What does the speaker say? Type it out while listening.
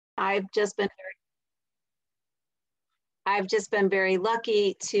I've just been very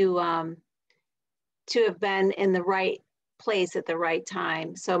lucky to have been in the right place at the right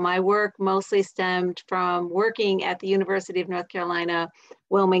time. So my work mostly stemmed from working at the University of North Carolina,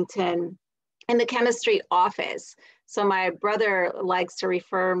 Wilmington, in the chemistry office. So my brother likes to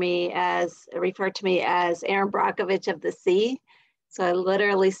refer to me as Aaron Brockovich of the sea. So I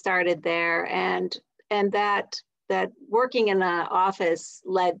literally started there, and that working in the office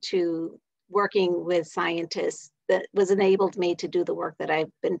led to working with scientists that was enabled me to do the work that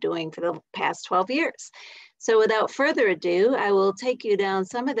I've been doing for the past 12 years. So without further ado, I will take you down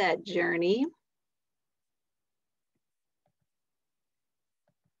some of that journey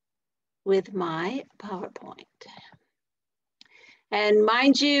with my PowerPoint. And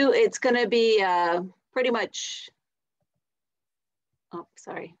mind you, it's going to be pretty much,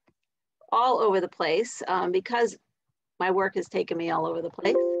 all over the place because my work has taken me all over the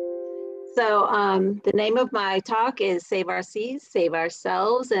place. So the name of my talk is Save Our Seas, Save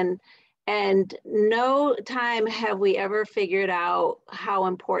Ourselves. And no time have we ever figured out how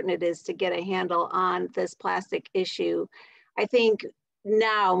important it is to get a handle on this plastic issue. I think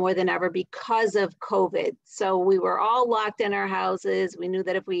now more than ever because of COVID. So we were all locked in our houses. We knew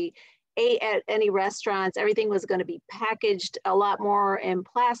that if we ate at any restaurants, everything was going to be packaged a lot more in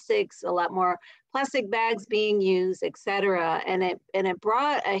plastics, a lot more plastic bags being used, et cetera. And it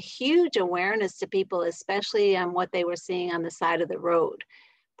brought a huge awareness to people, especially on what they were seeing on the side of the road.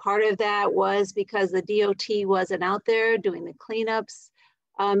 Part of that was because the DOT wasn't out there doing the cleanups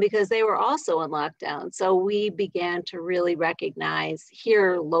because they were also in lockdown. So we began to really recognize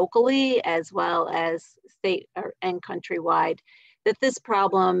here locally as well as state and countrywide that this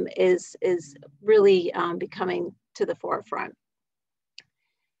problem is really becoming to the forefront.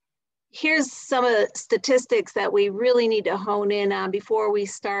 Here's some of the statistics that we really need to hone in on before we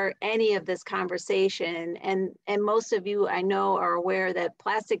start any of this conversation. And most of you I know are aware that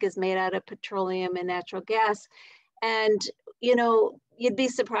plastic is made out of petroleum and natural gas. And you know, you'd be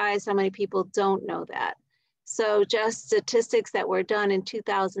surprised how many people don't know that. So just statistics that were done in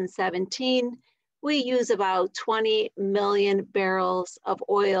 2017, we use about 20 million barrels of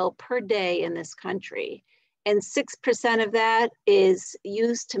oil per day in this country. And 6% of that is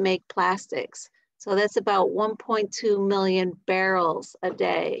used to make plastics. So that's about 1.2 million barrels a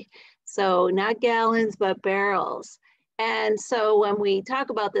day. So not gallons, but barrels. And so when we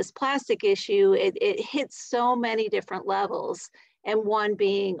talk about this plastic issue, it hits so many different levels, and one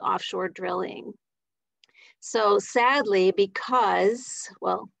being offshore drilling. So sadly, because,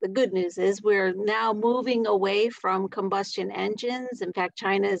 well, the good news is we're now moving away from combustion engines. In fact,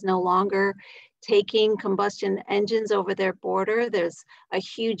 China is no longer taking combustion engines over their border. There's a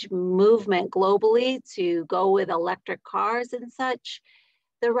huge movement globally to go with electric cars and such.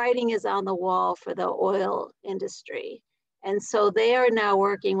 The writing is on the wall for the oil industry. And so they are now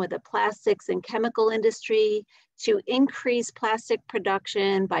working with the plastics and chemical industry to increase plastic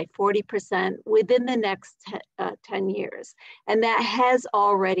production by 40% within the next 10 years. And that has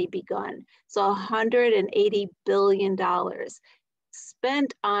already begun. So $180 billion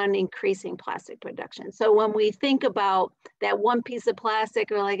spent on increasing plastic production. So when we think about that one piece of plastic,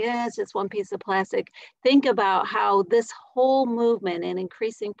 we're like, it's just one piece of plastic. Think about how this whole movement in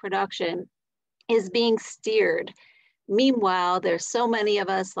increasing production is being steered. Meanwhile, there's so many of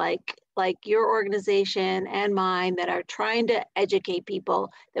us like your organization and mine that are trying to educate people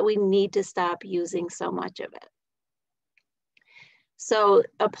that we need to stop using so much of it. So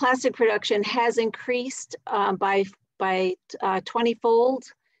plastic production has increased by 20-fold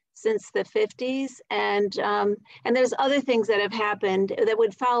since the 50s. And there's other things that have happened that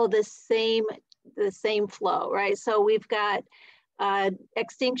would follow the same flow, right? So we've got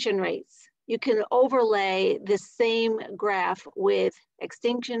extinction rates. You can overlay the same graph with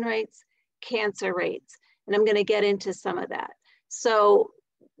extinction rates, cancer rates, and I'm going to get into some of that. So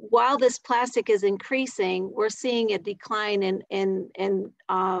while this plastic is increasing, we're seeing a decline in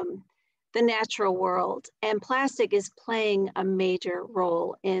the natural world, and plastic is playing a major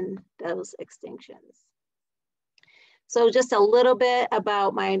role in those extinctions. So just a little bit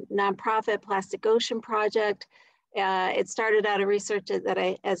about my nonprofit Plastic Ocean Project. It started out of research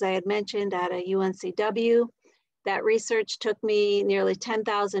that as I had mentioned, at a UNCW. That research took me nearly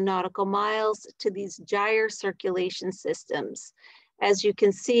 10,000 nautical miles to these gyre circulation systems. As you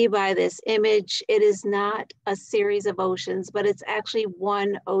can see by this image, it is not a series of oceans, but it's actually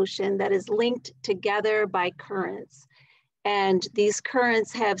one ocean that is linked together by currents. And these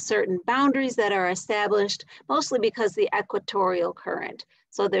currents have certain boundaries that are established, mostly because the equatorial current.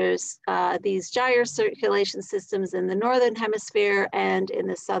 So there's these gyre circulation systems in the northern hemisphere and in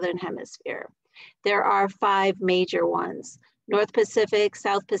the southern hemisphere. There are 5 major ones: North Pacific,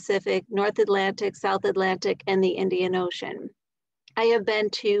 South Pacific, North Atlantic, South Atlantic, and the Indian Ocean. I have been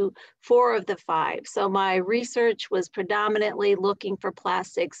to 4 of the 5. So my research was predominantly looking for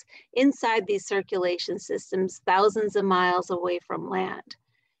plastics inside these circulation systems, thousands of miles away from land.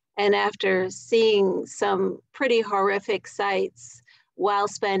 And after seeing some pretty horrific sights while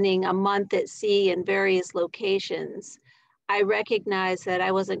spending a month at sea in various locations, I recognized that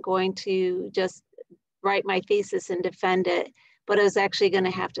I wasn't going to just write my thesis and defend it, but I was actually going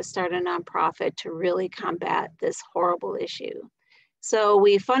to have to start a nonprofit to really combat this horrible issue. So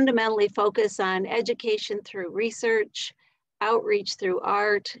we fundamentally focus on education through research, outreach through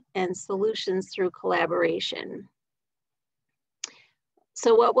art, and solutions through collaboration.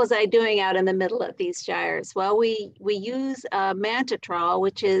 So what was I doing out in the middle of these gyres? Well, we use manta trawl,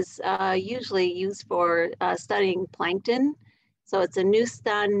 which is usually used for studying plankton. So it's a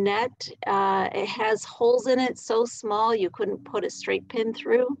Newston net. It has holes in it so small you couldn't put a straight pin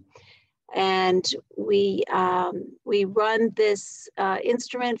through. And we run this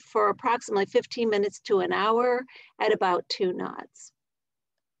instrument for approximately 15 minutes to an hour at about 2 knots.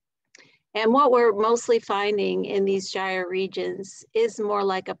 And what we're mostly finding in these gyre regions is more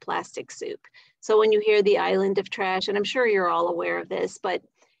like a plastic soup. So when you hear the island of trash, and I'm sure you're all aware of this, but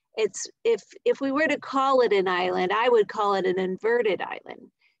it's if we were to call it an island, I would call it an inverted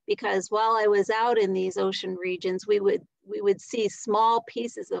island, because while I was out in these ocean regions, we would see small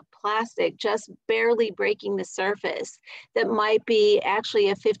pieces of plastic just barely breaking the surface that might be actually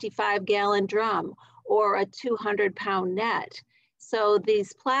a 55-gallon drum or a 200-pound net. So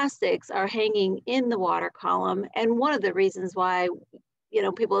these plastics are hanging in the water column. And one of the reasons why,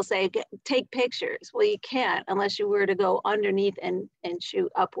 people say, take pictures. Well, you can't unless you were to go underneath and shoot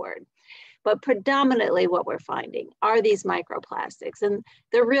upward. But predominantly what we're finding are these microplastics. And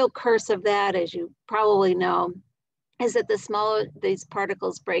the real curse of that, as you probably know, is that the smaller these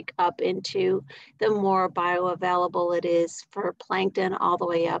particles break up into, the more bioavailable it is for plankton all the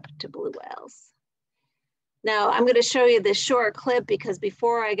way up to blue whales. Now, I'm going to show you this short clip because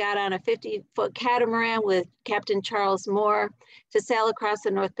before I got on a 50-foot catamaran with Captain Charles Moore to sail across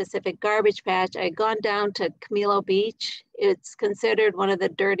the North Pacific garbage patch, I had gone down to Camilo Beach. It's considered one of the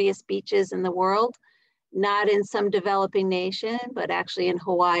dirtiest beaches in the world, not in some developing nation, but actually in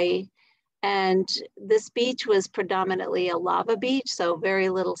Hawaii. And this beach was predominantly a lava beach, so very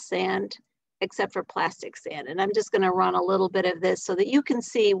little sand, except for plastic sand. And I'm just going to run a little bit of this so that you can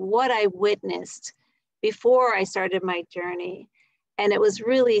see what I witnessed before I started my journey. And it was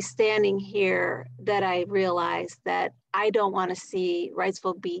really standing here that I realized that I don't want to see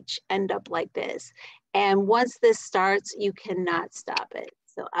Wrightsville Beach end up like this. And once this starts, you cannot stop it.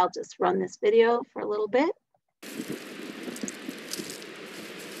 So I'll just run this video for a little bit.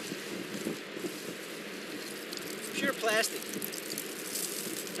 Pure plastic.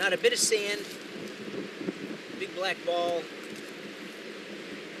 Not a bit of sand. Big black ball.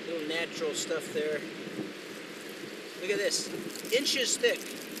 Little natural stuff there. Look at this, inches thick.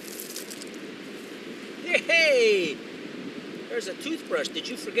 Hey, there's a toothbrush. Did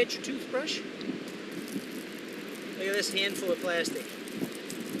you forget your toothbrush? Look at this handful of plastic.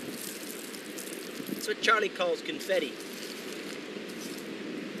 That's what Charlie calls confetti.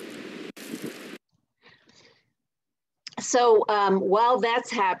 So while that's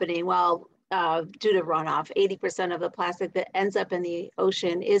happening, due to runoff, 80% of the plastic that ends up in the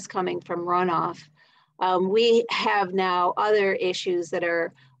ocean is coming from runoff. We have now other issues that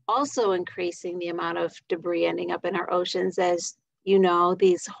are also increasing the amount of debris ending up in our oceans, as you know,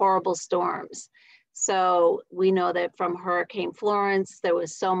 these horrible storms. So we know that from Hurricane Florence, there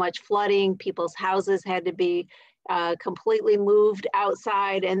was so much flooding, people's houses had to be completely moved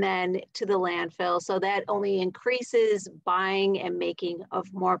outside and then to the landfill. So that only increases buying and making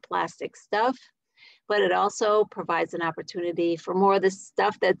of more plastic stuff. But it also provides an opportunity for more of the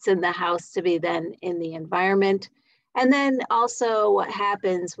stuff that's in the house to be then in the environment. And then also what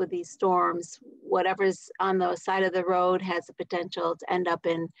happens with these storms, whatever's on the side of the road has the potential to end up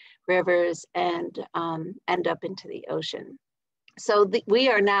in rivers and end up into the ocean. So we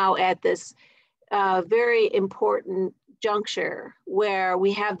are now at this very important juncture where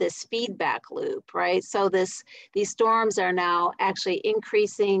we have this feedback loop, right? So these storms are now actually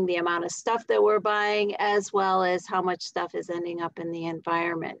increasing the amount of stuff that we're buying, as well as how much stuff is ending up in the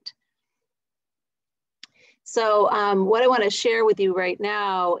environment. So what I want to share with you right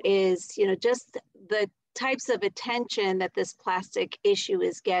now is, just the types of attention that this plastic issue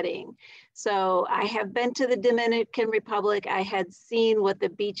is getting. So I have been to the Dominican Republic. I had seen what the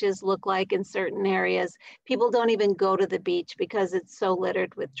beaches look like in certain areas. People don't even go to the beach because it's so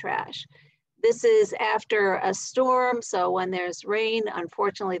littered with trash. This is after a storm, so when there's rain,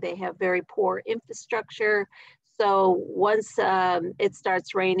 unfortunately, they have very poor infrastructure. So once it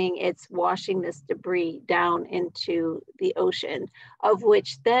starts raining, it's washing this debris down into the ocean, of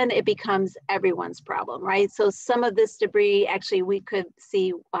which then it becomes everyone's problem, right? So some of this debris, actually, we could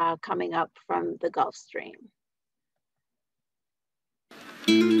see coming up from the Gulf Stream.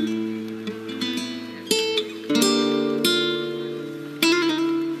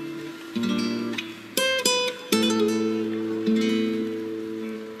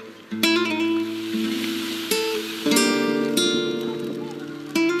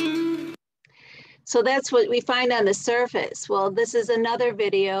 So that's what we find on the surface. Well, this is another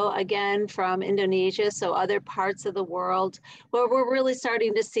video, again, from Indonesia, so other parts of the world, where we're really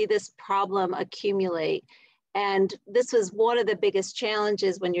starting to see this problem accumulate. And this was one of the biggest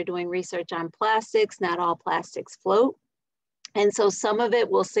challenges when you're doing research on plastics. Not all plastics float. And so some of it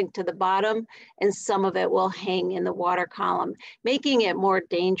will sink to the bottom and some of it will hang in the water column, making it more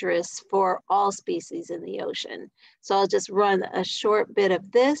dangerous for all species in the ocean. So I'll just run a short bit of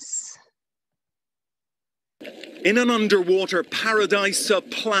this. In an underwater paradise, a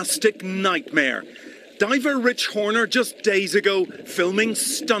plastic nightmare. Diver Rich Horner just days ago filming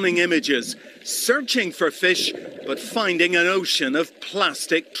stunning images, searching for fish, but finding an ocean of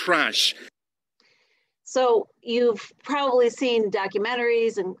plastic trash. So you've probably seen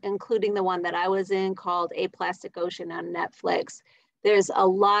documentaries, including the one that I was in called A Plastic Ocean on Netflix. There's a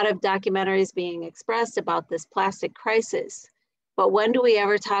lot of documentaries being expressed about this plastic crisis, but when do we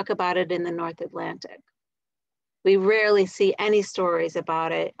ever talk about it in the North Atlantic? We rarely see any stories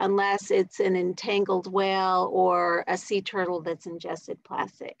about it unless it's an entangled whale or a sea turtle that's ingested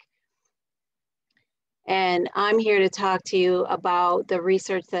plastic. And I'm here to talk to you about the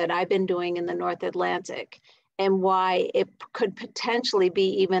research that I've been doing in the North Atlantic and why it could potentially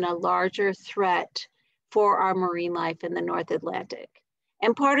be even a larger threat for our marine life in the North Atlantic.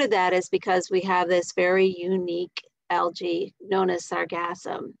 And part of that is because we have this very unique algae known as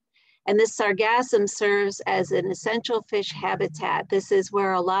sargassum. And this sargassum serves as an essential fish habitat. This is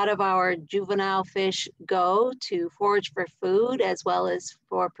where a lot of our juvenile fish go to forage for food as well as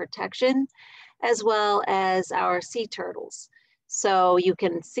for protection, as well as our sea turtles. So you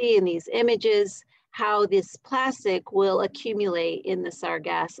can see in these images how this plastic will accumulate in the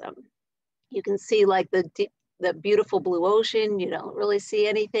sargassum. You can see like the beautiful blue ocean, you don't really see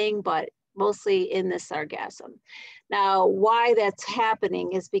anything, but mostly in the sargassum. Now, why that's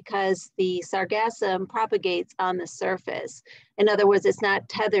happening is because the sargassum propagates on the surface. In other words, it's not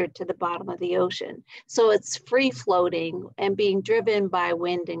tethered to the bottom of the ocean. So it's free floating and being driven by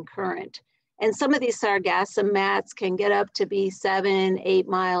wind and current. And some of these sargassum mats can get up to be 7, 8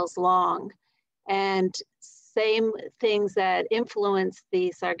 miles long. And same things that influence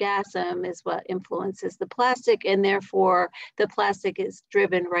the sargassum is what influences the plastic, and therefore the plastic is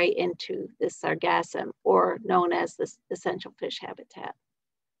driven right into the sargassum, or known as the essential fish habitat.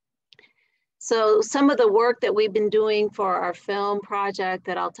 So some of the work that we've been doing for our film project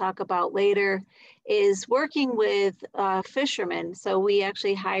that I'll talk about later is working with fishermen. So we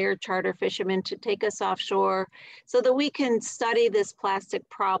actually hire charter fishermen to take us offshore so that we can study this plastic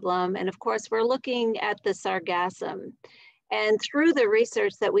problem. And of course, we're looking at the sargassum. And through the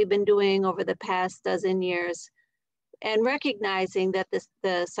research that we've been doing over the past dozen years, and recognizing that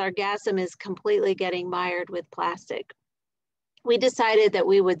the sargassum is completely getting mired with plastic, we decided that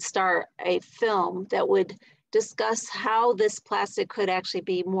we would start a film that would discuss how this plastic could actually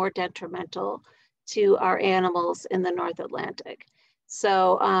be more detrimental to our animals in the North Atlantic.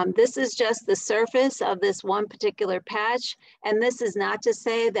 So this is just the surface of this one particular patch. And this is not to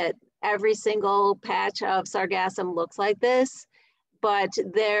say that every single patch of sargassum looks like this, but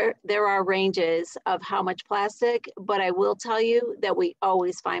there are ranges of how much plastic, but I will tell you that we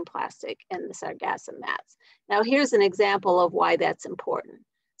always find plastic in the sargassum mats. Now here's an example of why that's important.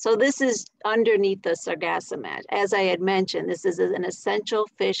 So this is underneath the sargassum mat. As I had mentioned, this is an essential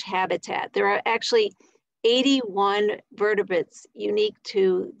fish habitat. There are actually 81 vertebrates unique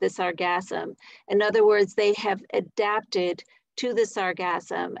to the sargassum. In other words, they have adapted to the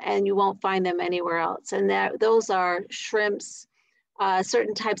sargassum and you won't find them anywhere else. And those are shrimps,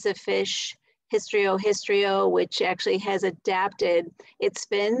 certain types of fish, histrio, which actually has adapted its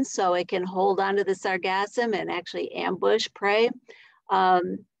fins so it can hold onto the sargassum and actually ambush prey.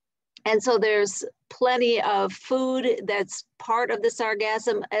 And so there's plenty of food that's part of the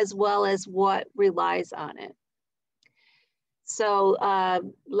sargassum as well as what relies on it. So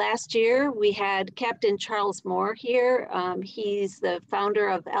last year we had Captain Charles Moore here. He's the founder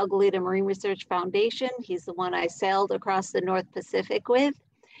of Algalita Marine Research Foundation. He's the one I sailed across the North Pacific with.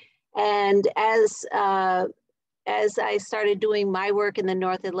 And as I started doing my work in the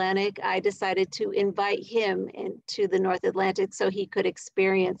North Atlantic, I decided to invite him into the North Atlantic so he could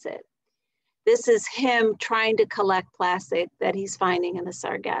experience it. This is him trying to collect plastic that he's finding in the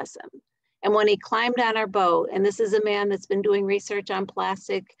sargassum. And when he climbed on our boat, and this is a man that's been doing research on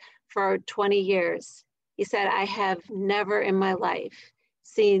plastic for 20 years, he said, I have never in my life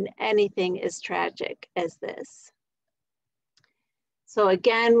seen anything as tragic as this. So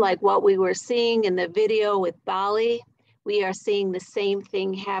again, like what we were seeing in the video with Bali, we are seeing the same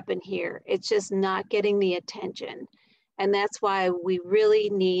thing happen here. It's just not getting the attention. And that's why we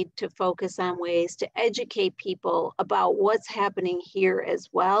really need to focus on ways to educate people about what's happening here as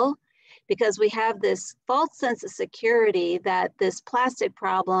well, because we have this false sense of security that this plastic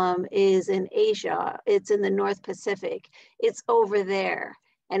problem is in Asia, it's in the North Pacific, it's over there,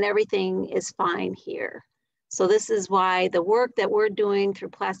 and everything is fine here. So this is why the work that we're doing through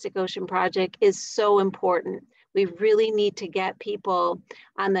Plastic Ocean Project is so important. We really need to get people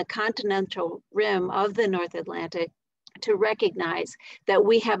on the continental rim of the North Atlantic to recognize that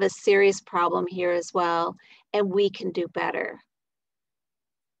we have a serious problem here as well, and we can do better.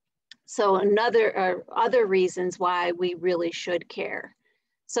 So other reasons why we really should care.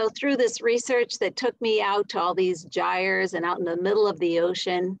 So through this research that took me out to all these gyres and out in the middle of the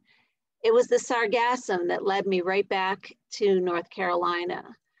ocean, it was the sargassum that led me right back to North Carolina.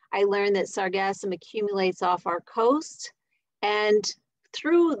 I learned that sargassum accumulates off our coast, and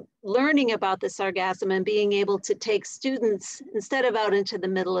through learning about the sargassum and being able to take students, instead of out into the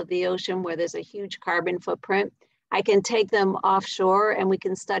middle of the ocean where there's a huge carbon footprint, I can take them offshore and we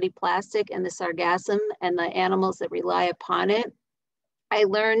can study plastic and the sargassum and the animals that rely upon it. I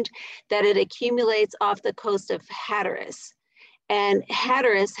learned that it accumulates off the coast of Hatteras. And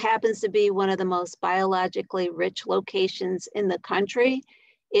Hatteras happens to be one of the most biologically rich locations in the country,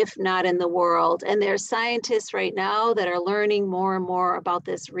 if not in the world. And there are scientists right now that are learning more and more about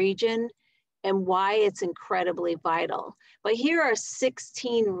this region and why it's incredibly vital. But here are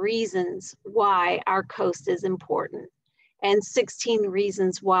 16 reasons why our coast is important, and 16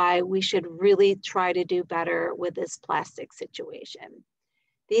 reasons why we should really try to do better with this plastic situation.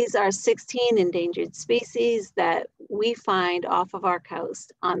 These are 16 endangered species that we find off of our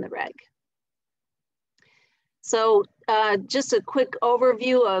coast on the reg. So just a quick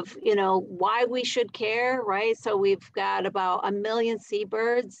overview of, why we should care, right? So we've got about 1 million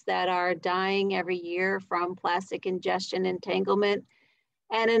seabirds that are dying every year from plastic ingestion entanglement,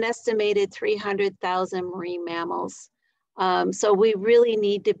 and an estimated 300,000 marine mammals. So we really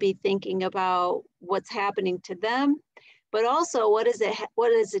need to be thinking about what's happening to them, but also what is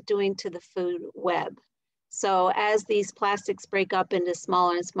it doing to the food web? So as these plastics break up into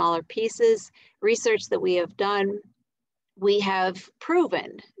smaller and smaller pieces, research that we have done, we have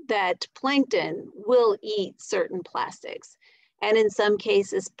proven that plankton will eat certain plastics, and in some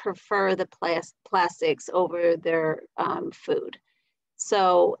cases prefer the plastics over their food.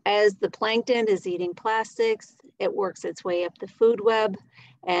 So as the plankton is eating plastics, it works its way up the food web.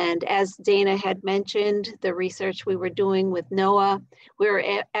 And as Dana had mentioned, the research we were doing with NOAA, we were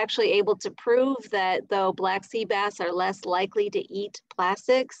actually able to prove that though black sea bass are less likely to eat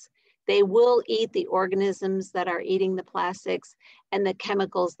plastics, they will eat the organisms that are eating the plastics and the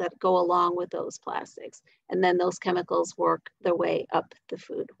chemicals that go along with those plastics. And then those chemicals work their way up the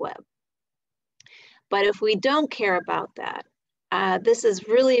food web. But if we don't care about that, this is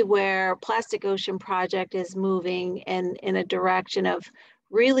really where Plastic Ocean Project is moving in a direction of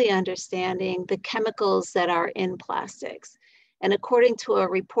really understanding the chemicals that are in plastics. And according to a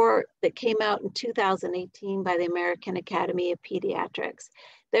report that came out in 2018 by the American Academy of Pediatrics,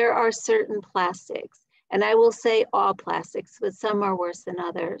 there are certain plastics, and I will say all plastics, but some are worse than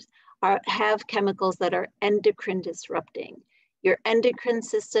others, have chemicals that are endocrine disrupting. Your endocrine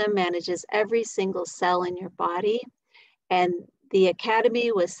system manages every single cell in your body, and the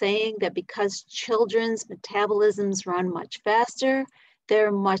Academy was saying that because children's metabolisms run much faster,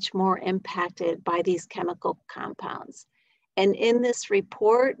 they're much more impacted by these chemical compounds. And in this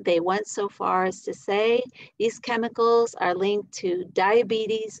report, they went so far as to say these chemicals are linked to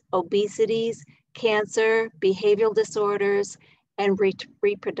diabetes, obesity, cancer, behavioral disorders, and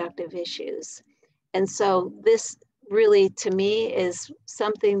reproductive issues. And so this really, to me, is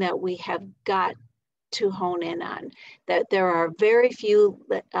something that we have got to hone in on, that there are very few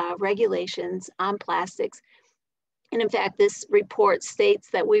regulations on plastics. And in fact, this report states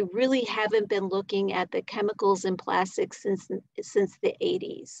that we really haven't been looking at the chemicals in plastics since the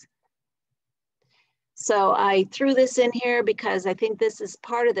 80s. So I threw this in here because I think this is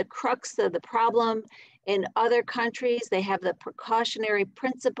part of the crux of the problem. In other countries, they have the precautionary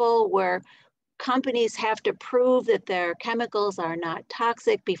principle where companies have to prove that their chemicals are not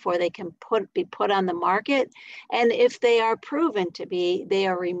toxic before they can be put on the market. And if they are proven to be, they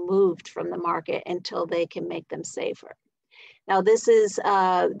are removed from the market until they can make them safer. Now, this is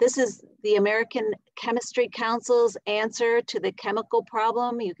the American Chemistry Council's answer to the chemical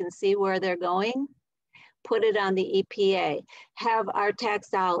problem. You can see where they're going. Put it on the EPA, have our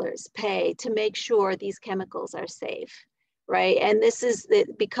tax dollars pay to make sure these chemicals are safe, right? And this is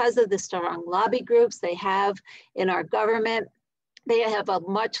because of the strong lobby groups they have in our government, they have a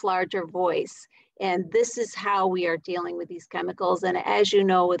much larger voice. And this is how we are dealing with these chemicals. And as you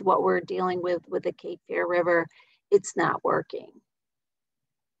know, with what we're dealing with the Cape Fear River, it's not working.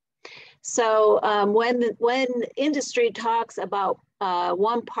 So when industry talks about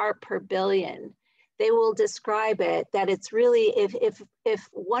 1 part per billion, they will describe it that it's really, if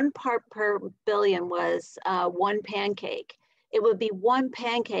 1 part per billion was 1 pancake, it would be 1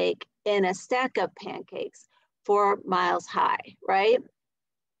 pancake in a stack of pancakes 4 miles high, right?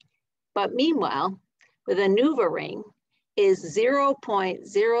 But meanwhile, with a NuvaRing is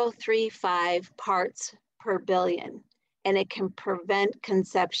 0.035 parts per billion, and it can prevent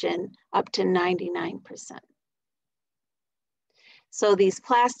conception up to 99%. So these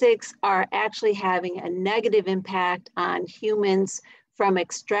plastics are actually having a negative impact on humans from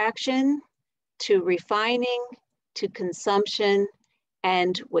extraction to refining to consumption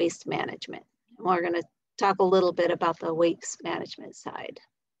and waste management. And we're going to talk a little bit about the waste management side.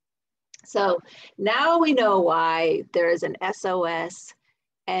 So now we know why there is an SOS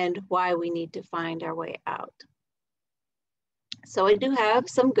and why we need to find our way out. So I do have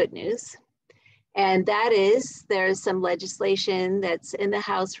some good news. And that is, there's some legislation that's in the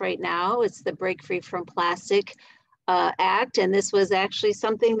House right now. It's the Break Free from Plastic Act. And this was actually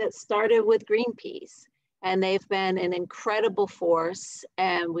something that started with Greenpeace. And they've been an incredible force.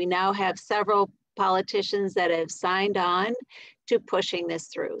 And we now have several politicians that have signed on to pushing this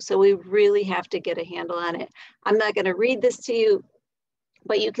through. So we really have to get a handle on it. I'm not going to read this to you,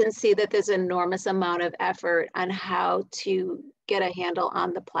 but you can see that there's an enormous amount of effort on how to get a handle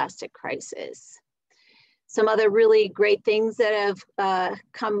on the plastic crisis. Some other really great things that have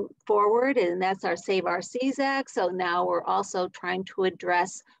come forward, and that's our Save Our Seas Act. So now we're also trying to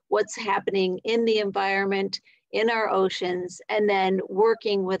address what's happening in the environment, in our oceans, and then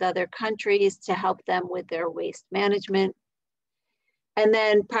working with other countries to help them with their waste management. And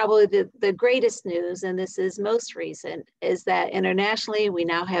then probably the greatest news, and this is most recent, is that internationally, we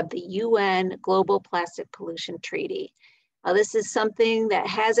now have the UN Global Plastic Pollution Treaty. This is something that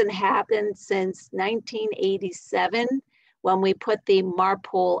hasn't happened since 1987, when we put the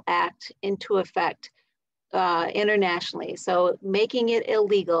MARPOL Act into effect internationally. So making it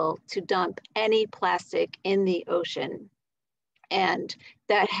illegal to dump any plastic in the ocean. And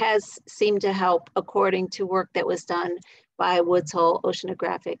that has seemed to help, according to work that was done by Woods Hole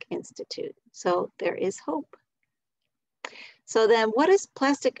Oceanographic Institute. So there is hope. So then what is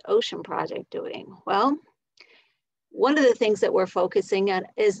Plastic Ocean Project doing? Well, one of the things that we're focusing on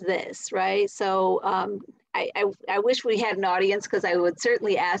is this, right? So I wish we had an audience, because I would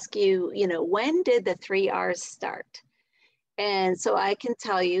certainly ask you, when did the 3 R's start? And so I can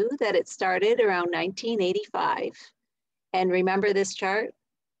tell you that it started around 1985. And remember this chart?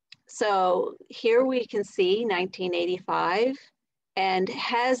 So here we can see 1985, and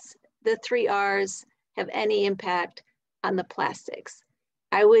has the 3 R's have any impact on the plastics?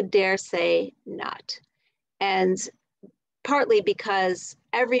 I would dare say not. And partly because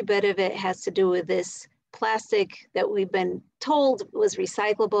every bit of it has to do with this plastic that we've been told was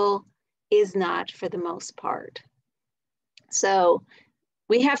recyclable is not, for the most part. So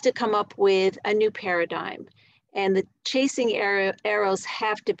we have to come up with a new paradigm. And the chasing arrows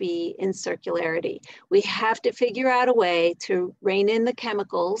have to be in circularity. We have to figure out a way to rein in the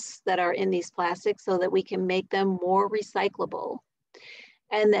chemicals that are in these plastics so that we can make them more recyclable.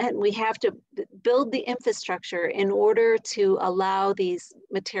 And then we have to build the infrastructure in order to allow these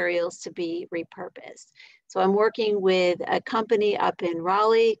materials to be repurposed. So I'm working with a company up in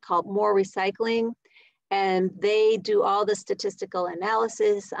Raleigh called More Recycling, and they do all the statistical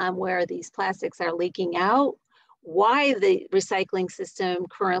analysis on where these plastics are leaking out, why the recycling system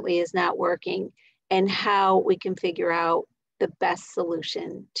currently is not working, and how we can figure out the best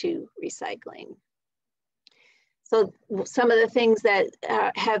solution to recycling. So some of the things that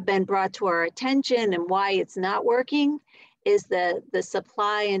have been brought to our attention and why it's not working is the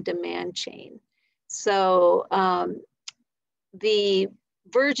supply and demand chain. So the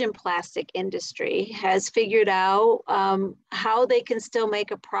virgin plastic industry has figured out how they can still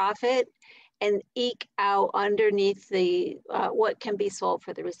make a profit and eke out underneath the what can be sold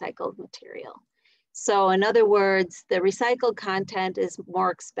for the recycled material. So in other words, the recycled content is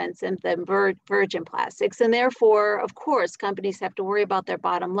more expensive than virgin plastics. And therefore, of course, companies have to worry about their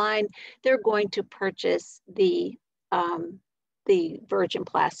bottom line. They're going to purchase the virgin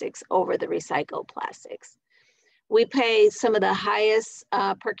plastics over the recycled plastics. We pay some of the highest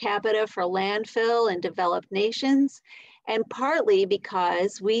per capita for landfill in developed nations, and partly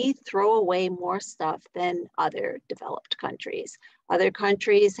because we throw away more stuff than other developed countries. Other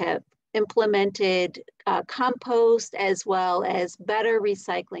countries have implemented compost as well as better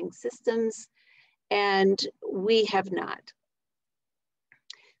recycling systems, and we have not.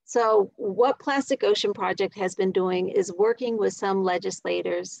 So what Plastic Ocean Project has been doing is working with some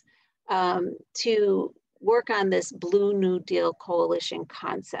legislators to work on this Blue New Deal coalition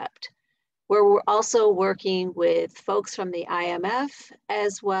concept, where we're also working with folks from the IMF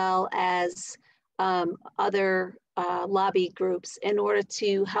as well as other lobby groups in order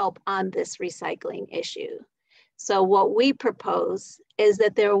to help on this recycling issue. So what we propose is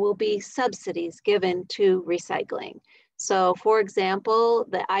that there will be subsidies given to recycling. So for example,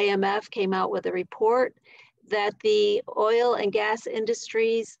 the IMF came out with a report that the oil and gas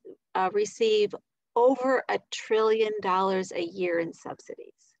industries receive over $1 trillion a year in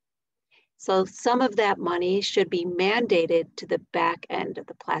subsidies. So some of that money should be mandated to the back end of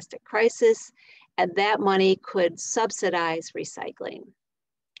the plastic crisis, and that money could subsidize recycling.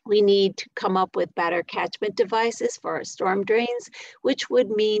 We need to come up with better catchment devices for our storm drains, which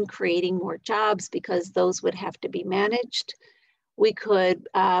would mean creating more jobs because those would have to be managed. We could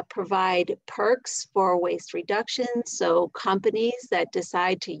provide perks for waste reduction. So companies that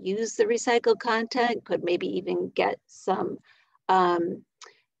decide to use the recycled content could maybe even get some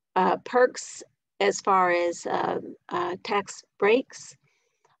perks as far as tax breaks.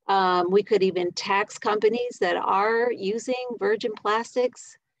 We could even tax companies that are using virgin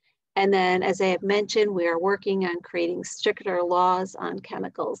plastics. And then, as I have mentioned, we are working on creating stricter laws on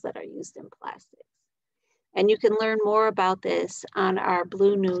chemicals that are used in plastics. And you can learn more about this on our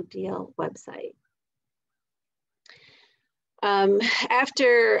Blue New Deal website.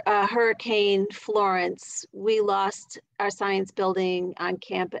 After Hurricane Florence, we lost our science building on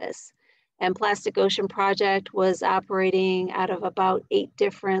campus, and Plastic Ocean Project was operating out of about 8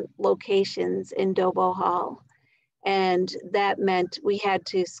 different locations in Dobo Hall. And that meant we had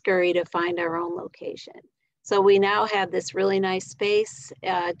to scurry to find our own location. So we now have this really nice space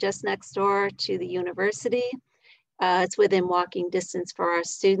just next door to the university. It's within walking distance for our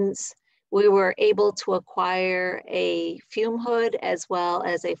students. We were able to acquire a fume hood as well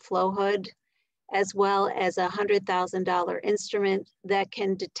as a flow hood, as well as a $100,000 instrument that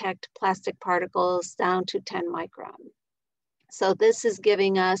can detect plastic particles down to 10 micron. So this is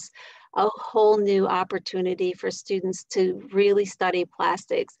giving us a whole new opportunity for students to really study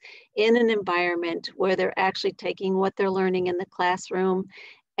plastics in an environment where they're actually taking what they're learning in the classroom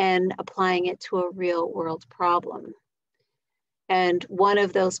and applying it to a real world problem. And one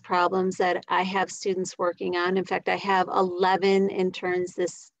of those problems that I have students working on, in fact, I have 11 interns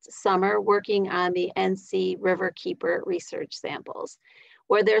this summer working on the NC Riverkeeper research samples,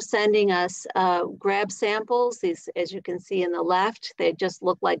 where they're sending us grab samples. These, as you can see in the left, they just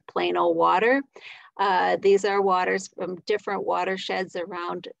look like plain old water. These are waters from different watersheds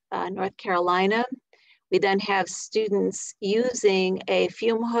around North Carolina. We then have students using a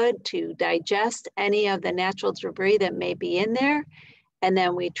fume hood to digest any of the natural debris that may be in there. And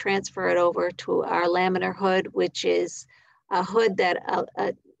then we transfer it over to our laminar hood, which is a hood that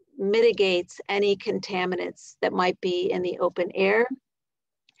mitigates any contaminants that might be in the open air.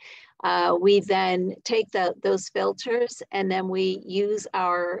 We then take those filters and then we use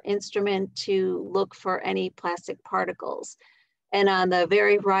our instrument to look for any plastic particles. And on the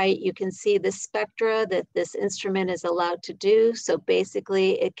very right, you can see the spectra that this instrument is allowed to do. So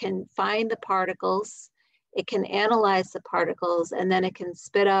basically it can find the particles, it can analyze the particles, and then it can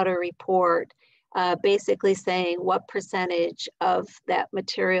spit out a report basically saying what percentage of that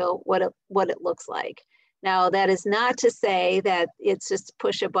material, what it looks like. Now, that is not to say that it's just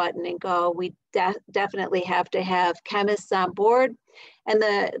push a button and go. We definitely have to have chemists on board. And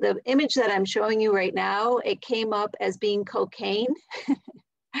the image that I'm showing you right now, it came up as being cocaine.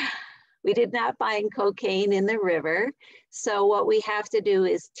 We did not find cocaine in the river. So what we have to do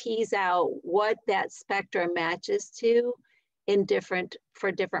is tease out what that spectrum matches to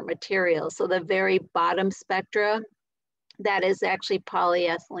for different materials. So the very bottom spectra, that is actually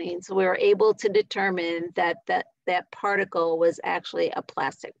polyethylene. So we were able to determine that particle was actually a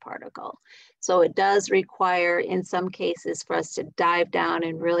plastic particle. So it does require, in some cases, for us to dive down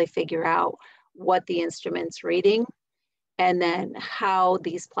and really figure out what the instrument's reading, and then how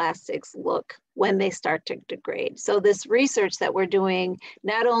these plastics look when they start to degrade. So this research that we're doing,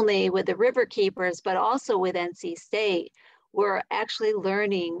 not only with the river keepers, but also with NC State, we're actually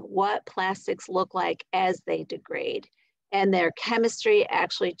learning what plastics look like as they degrade, and their chemistry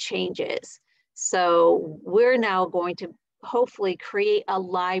actually changes. So we're now going to hopefully create a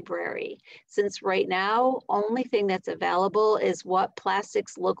library, since right now, only thing that's available is what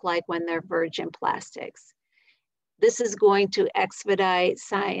plastics look like when they're virgin plastics. This is going to expedite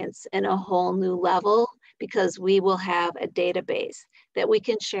science in a whole new level, because we will have a database that we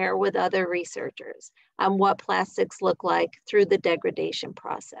can share with other researchers on what plastics look like through the degradation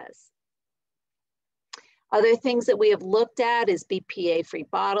process. Other things that we have looked at is BPA-free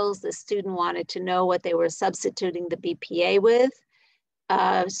bottles. The student wanted to know what they were substituting the BPA with.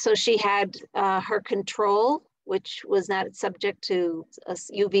 So she had her control, which was not subject to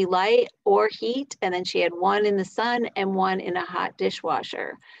UV light or heat. And then she had one in the sun and one in a hot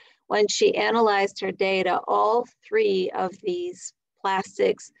dishwasher. When she analyzed her data, all three of these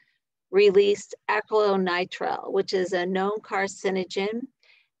plastics released acrylonitrile, which is a known carcinogen.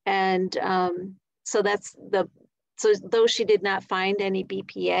 And so though she did not find any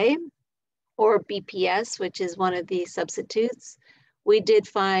BPA or BPS, which is one of the substitutes, we did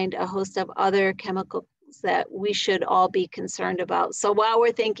find a host of other chemicals that we should all be concerned about. So while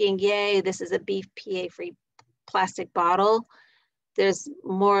we're thinking, yay, this is a BPA-free plastic bottle, there's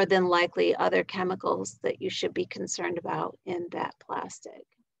more than likely other chemicals that you should be concerned about in that plastic.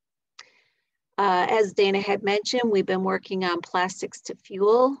 As Dana had mentioned, we've been working on plastics to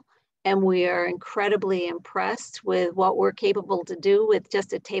fuel, and we are incredibly impressed with what we're capable to do with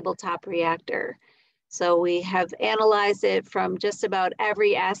just a tabletop reactor. So we have analyzed it from just about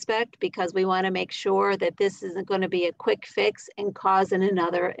every aspect, because we want to make sure that this isn't going to be a quick fix and cause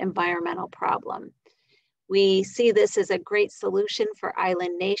another environmental problem. We see this as a great solution for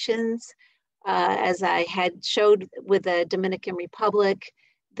island nations. As I had showed with the Dominican Republic,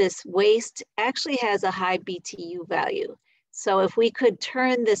 this waste actually has a high BTU value. So if we could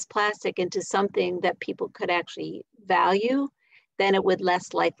turn this plastic into something that people could actually value, then it would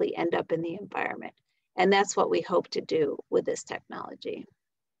less likely end up in the environment. And that's what we hope to do with this technology.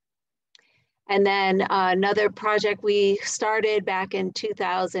 And then another project we started back in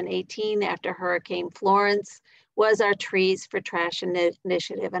 2018 after Hurricane Florence was our Trees for Trash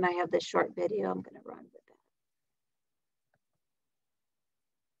initiative. And I have this short video I'm going to run with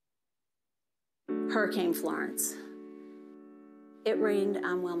that. Hurricane Florence. It rained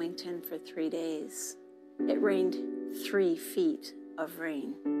on Wilmington for 3 days. It rained 3 feet of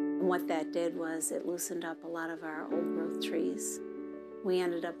rain. And what that did was it loosened up a lot of our old growth trees. We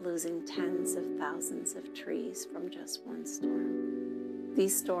ended up losing tens of thousands of trees from just one storm.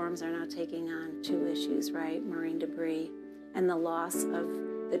 These storms are now taking on 2 issues, right? Marine debris and the loss of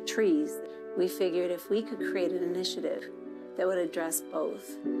the trees. We figured if we could create an initiative that would address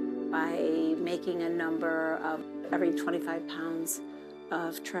both by making a number of every 25 pounds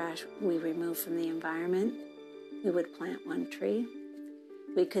of trash we remove from the environment, we would plant 1 tree.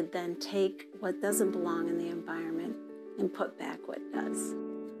 We could then take what doesn't belong in the environment and put back what does.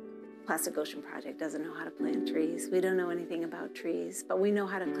 Plastic Ocean Project doesn't know how to plant trees. We don't know anything about trees, but we know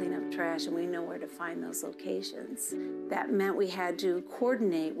how to clean up trash, and we know where to find those locations. That meant we had to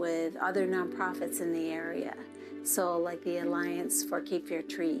coordinate with other nonprofits in the area. So like the Alliance for Keep Your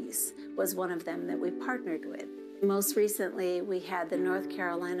Trees was one of them that we partnered with. Most recently, we had the North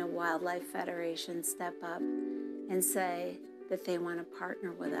Carolina Wildlife Federation step up and say that they want to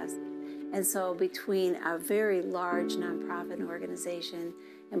partner with us. And so between a very large nonprofit organization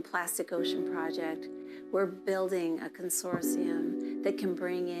and Plastic Ocean Project, we're building a consortium that can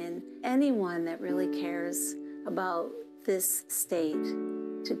bring in anyone that really cares about this state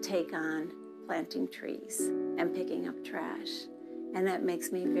to take on planting trees and picking up trash. And that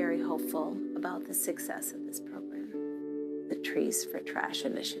makes me very hopeful about the success of this program, the Trees for Trash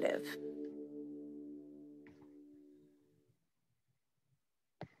initiative.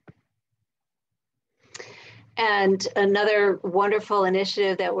 And another wonderful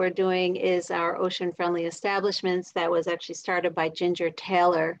initiative that we're doing is our ocean-friendly establishments that was actually started by Ginger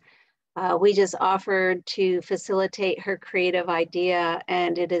Taylor. We just offered to facilitate her creative idea,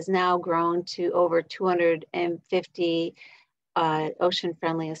 and it has now grown to over 250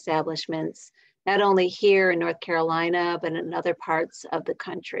 ocean-friendly establishments, not only here in North Carolina, but in other parts of the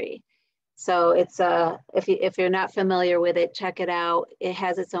country. So it's if you're not familiar with it, check it out. It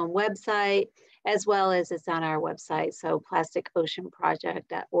has its own website, as well as it's on our website, so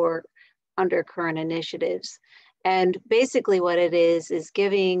plasticoceanproject.org under current initiatives. And basically what it is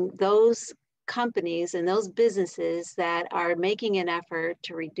giving those companies and those businesses that are making an effort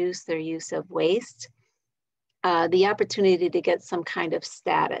to reduce their use of waste, the opportunity to get some kind of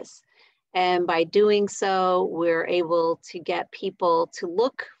status. And by doing so, we're able to get people to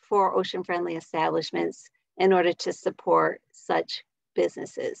look for ocean-friendly establishments in order to support such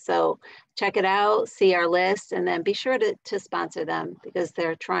businesses. So check it out, see our list, and then be sure to sponsor them because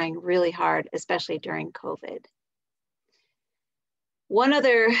they're trying really hard, especially during COVID. One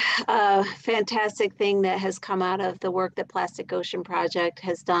other fantastic thing that has come out of the work that Plastic Ocean Project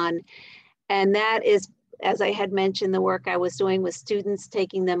has done, and that is, as I had mentioned, the work I was doing with students,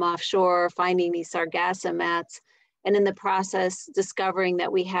 taking them offshore, finding these sargassum mats, and in the process, discovering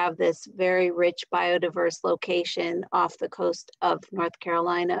that we have this very rich biodiverse location off the coast of North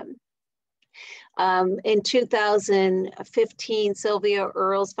Carolina. In 2015, Sylvia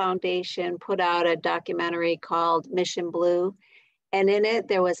Earle's Foundation put out a documentary called Mission Blue. And in it,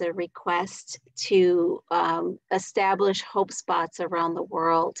 there was a request to establish hope spots around the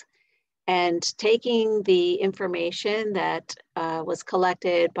world. And taking the information that was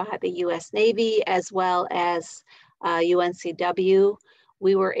collected by the US Navy as well as UNCW,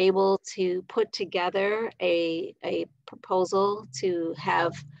 we were able to put together a proposal to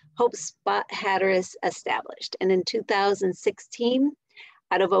have Hope Spot Hatteras established. And in 2016,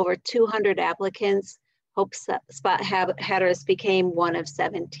 out of over 200 applicants, Hope Spot Hatteras became one of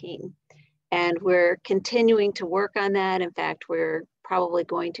 17. And we're continuing to work on that. In fact, we're probably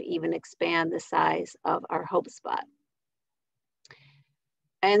going to even expand the size of our Hope Spot.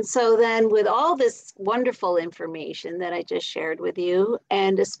 And so then with all this wonderful information that I just shared with you,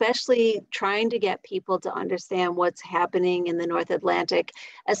 and especially trying to get people to understand what's happening in the North Atlantic,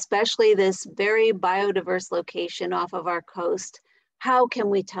 especially this very biodiverse location off of our coast, how can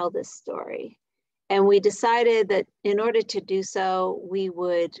we tell this story? And we decided that in order to do so, we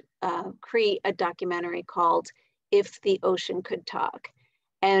would create a documentary called If the Ocean Could Talk.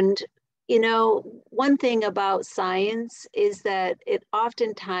 And you know, one thing about science is that it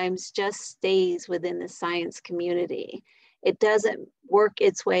oftentimes just stays within the science community. It doesn't work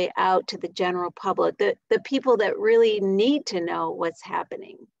its way out to the general public, the people that really need to know what's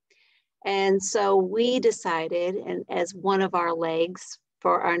happening. And so we decided, and as one of our legs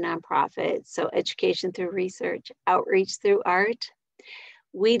for our nonprofit, so education through research, outreach through art,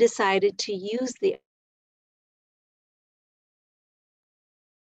 we decided to use the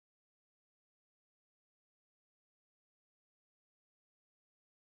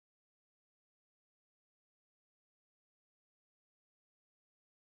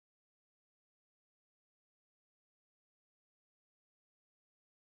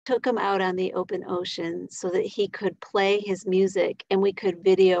took him out on the open ocean so that he could play his music and we could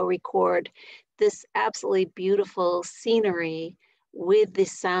video record this absolutely beautiful scenery with the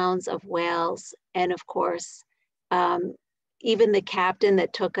sounds of whales. And of course, even the captain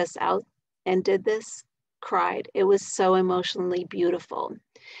that took us out and did this cried. It was so emotionally beautiful.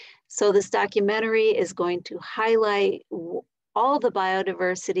 So this documentary is going to highlight all the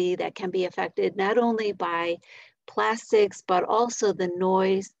biodiversity that can be affected not only by plastics, but also the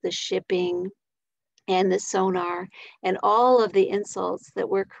noise, the shipping, and the sonar, and all of the insults that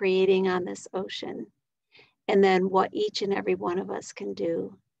we're creating on this ocean. And then what each and every one of us can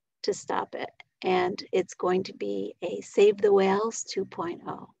do to stop it. And it's going to be a Save the Whales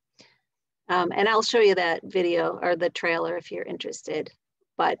 2.0. And I'll show you that video or the trailer if you're interested,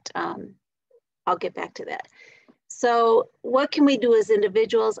 but I'll get back to that. So what can we do as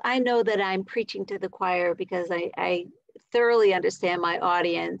individuals? I know that I'm preaching to the choir because I thoroughly understand my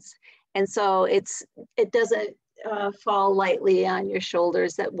audience. And so it doesn't fall lightly on your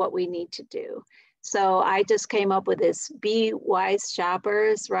shoulders that what we need to do. So I just came up with this, be wise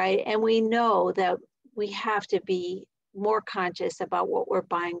shoppers, right? And we know that we have to be more conscious about what we're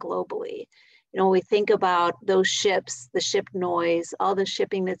buying globally. You know, we think about those ships, the ship noise, all the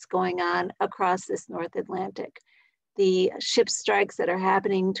shipping that's going on across this North Atlantic, the ship strikes that are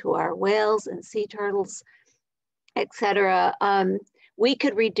happening to our whales and sea turtles, et cetera. We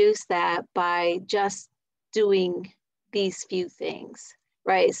could reduce that by just doing these few things,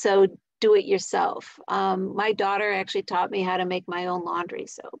 right? So do it yourself. My daughter actually taught me how to make my own laundry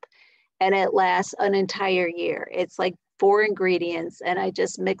soap. and it lasts an entire year. It's like 4 ingredients, and I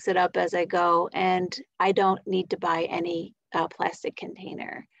just mix it up as I go, and I don't need to buy any plastic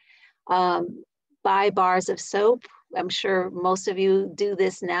container. Buy bars of soap. I'm sure most of you do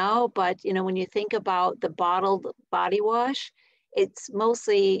this now, but you know, when you think about the bottled body wash, it's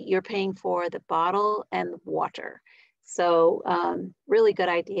mostly you're paying for the bottle and water. So really good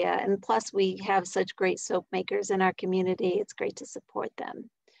idea. And plus we have such great soap makers in our community. It's great to support them.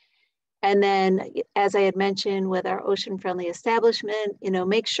 And then, as I had mentioned with our ocean-friendly establishment, you know,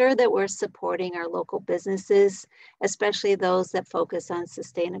 make sure that we're supporting our local businesses, especially those that focus on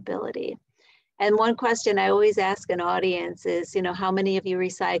sustainability. And one question I always ask an audience is, you know, how many of you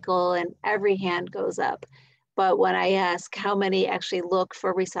recycle? And every hand goes up. But when I ask how many actually look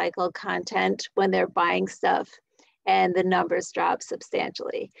for recycled content when they're buying stuff, and the numbers drop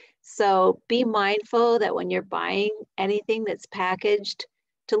substantially. So be mindful that when you're buying anything that's packaged,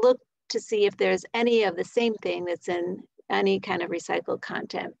 to look to see if there's any of the same thing that's in any kind of recycled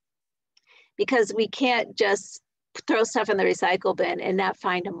content. Because we can't just throw stuff in the recycle bin and not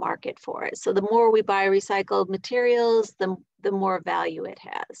find a market for it. So the more we buy recycled materials, the more value it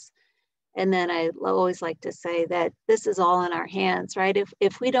has. And then I always like to say that this is all in our hands, right?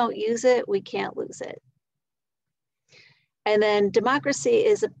 If we don't use it, we can't lose it. And then democracy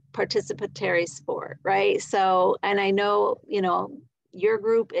is a participatory sport, right? So, and I know, you know, your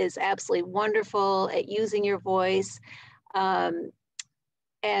group is absolutely wonderful at using your voice.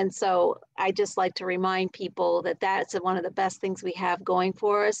 And so I just like to remind people that that's one of the best things we have going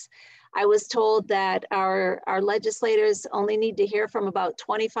for us. I was told that our legislators only need to hear from about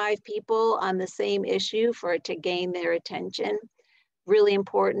 25 people on the same issue for it to gain their attention. Really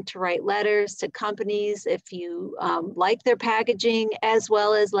important to write letters to companies if you like their packaging, as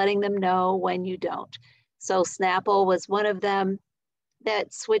well as letting them know when you don't. So Snapple was one of them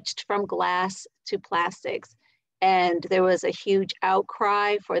that switched from glass to plastics. And there was a huge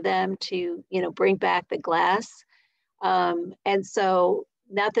outcry for them to, you know, bring back the glass. And so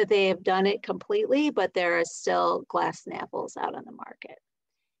not that they have done it completely, but there are still glass Snapples out on the market.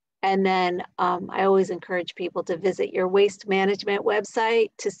 And then I always encourage people to visit your waste management website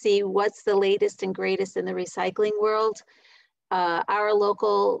to see what's the latest and greatest in the recycling world. Our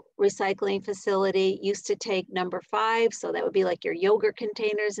local recycling facility used to take number 5, so that would be like your yogurt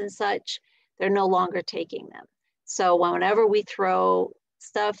containers and such. They're no longer taking them. So whenever we throw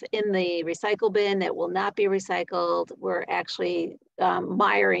stuff in the recycle bin that will not be recycled, we're actually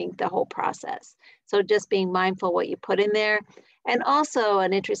miring the whole process. So just being mindful what you put in there. And also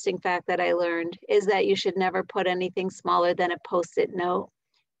an interesting fact that I learned is that you should never put anything smaller than a Post-it note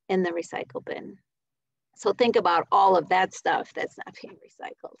in the recycle bin. So think about all of that stuff that's not being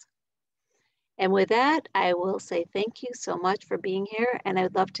recycled. And with that, I will say thank you so much for being here, and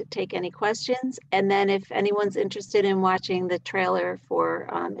I'd love to take any questions. And then if anyone's interested in watching the trailer for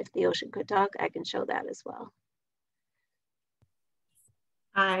If the Ocean Could Talk, I can show that as well.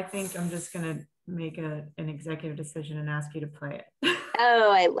 I think I'm just going to make an executive decision and ask you to play it.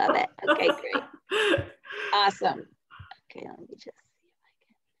 Oh, I love it. Okay, great. Awesome. Okay, let me just see if I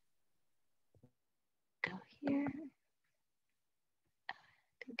can go here. I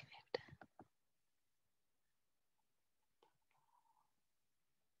think I have to.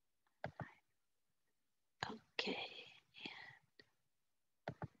 Okay.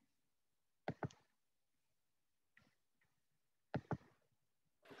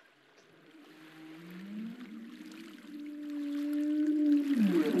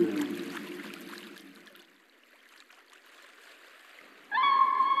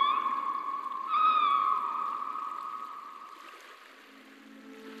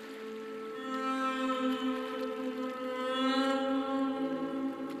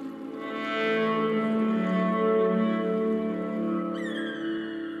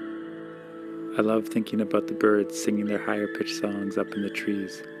 I love thinking about the birds singing their higher pitched songs up in the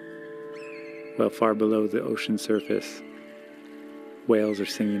trees, while far below the ocean surface, whales are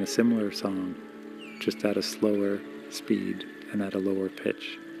singing a similar song, just at a slower speed and at a lower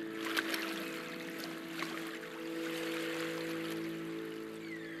pitch.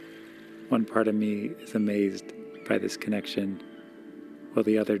 One part of me is amazed by this connection, while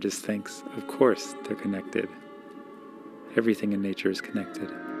the other just thinks, of course they're connected. Everything in nature is connected.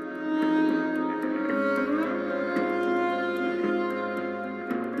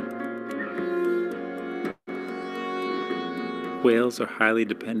 Whales are highly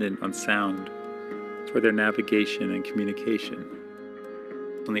dependent on sound for their navigation and communication.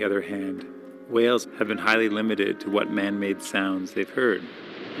 On the other hand, whales have been highly limited to what man-made sounds they've heard.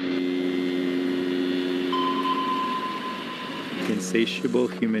 The insatiable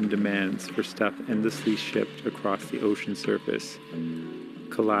human demands for stuff endlessly shipped across the ocean surface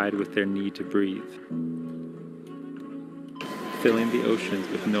collide with their need to breathe, filling the oceans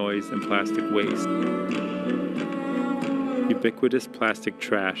with noise and plastic waste. Ubiquitous plastic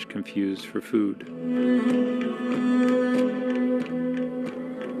trash confused for food.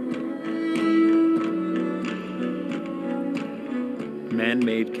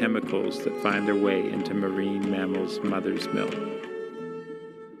 Man-made chemicals that find their way into marine mammals' mother's milk.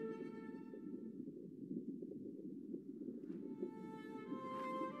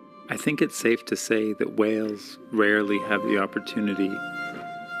 I think it's safe to say that whales rarely have the opportunity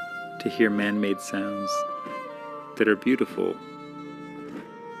to hear man-made sounds that are beautiful.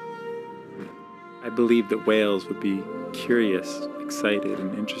 I believe that whales would be curious, excited,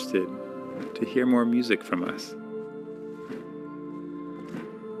 and interested to hear more music from us.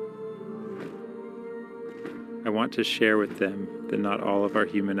 I want to share with them that not all of our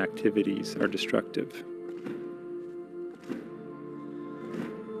human activities are destructive.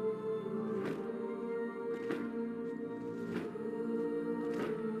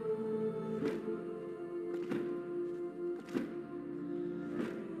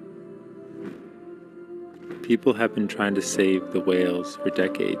 People have been trying to save the whales for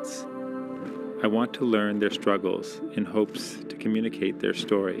decades. I want to learn their struggles in hopes to communicate their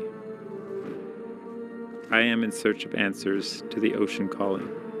story. I am in search of answers to the ocean calling.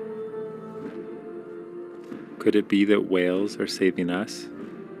 Could it be that whales are saving us?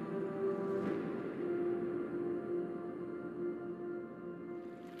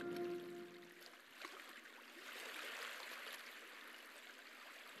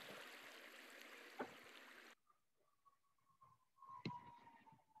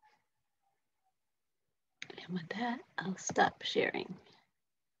 And with that, I'll stop sharing.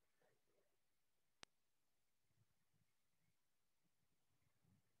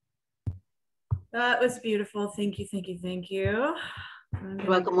 That was beautiful. Thank you, thank you, thank you.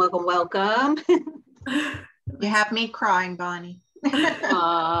 Welcome, welcome, welcome. You have me crying, Bonnie.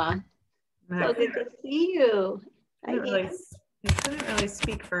 Aw, so good to see you. I couldn't really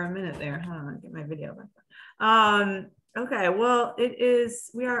speak for a minute there. Hold on, get my video back. Okay, well,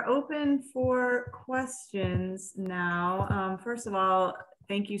 we are open for questions now. First of all,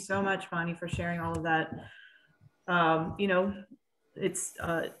 thank you so much, Bonnie, for sharing all of that. You know, it's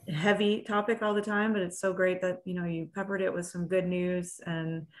a heavy topic all the time, but it's so great that, you know, you peppered it with some good news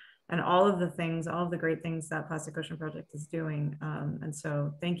and all of the great things that Plastic Ocean Project is doing. And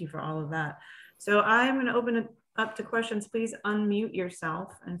so thank you for all of that. So I'm going to open it up to questions. Please unmute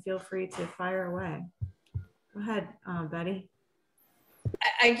yourself and feel free to fire away. Go ahead, Betty.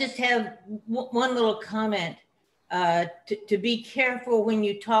 I just have one little comment to be careful when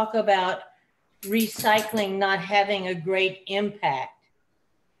you talk about recycling not having a great impact,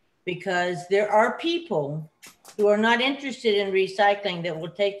 because there are people who are not interested in recycling that will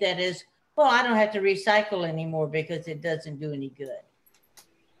take that as, well, I don't have to recycle anymore because it doesn't do any good.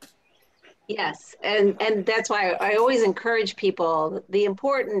 Yes, and that's why I always encourage people, the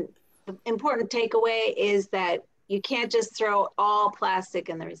important takeaway is that you can't just throw all plastic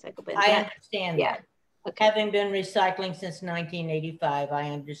in the recycle bin. I understand yeah. that. Okay. Having been recycling since 1985, I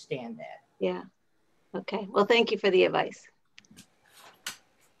understand that. Yeah. Okay. Well, thank you for the advice.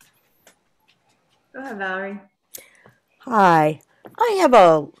 Go ahead, Valerie. Hi. I have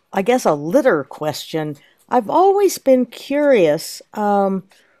I guess a litter question. I've always been curious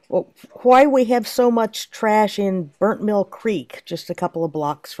why we have so much trash in Burnt Mill Creek, just a couple of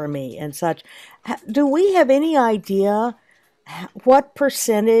blocks from me and such. Do we have any idea what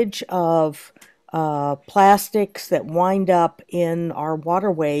percentage of plastics that wind up in our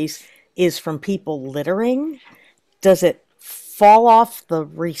waterways is from people littering? Does it fall off the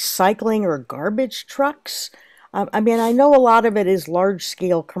recycling or garbage trucks? I mean, I know a lot of it is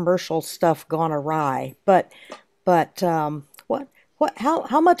large-scale commercial stuff gone awry, but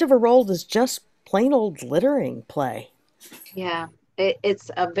how much of a role does just plain old littering play? Yeah,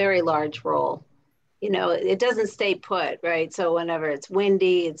 it's a very large role. You know, it doesn't stay put, right? So whenever it's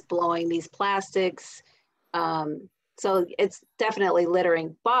windy, it's blowing these plastics. So it's definitely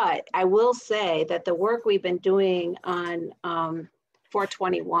littering. But I will say that the work we've been doing on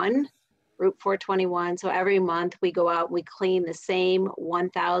 421, Route 421, so every month we go out and we clean the same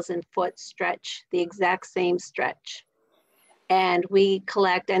 1,000-foot stretch, the exact same stretch. And we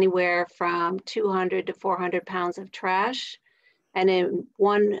collect anywhere from 200 to 400 pounds of trash. And in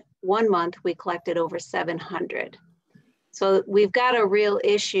one month, we collected over 700. So we've got a real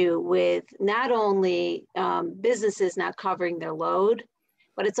issue with not only businesses not covering their load,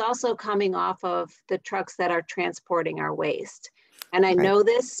 but it's also coming off of the trucks that are transporting our waste. And I know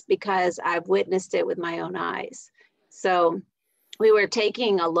this because I've witnessed it with my own eyes. So we were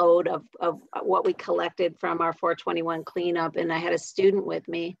taking a load of what we collected from our 421 cleanup, and I had a student with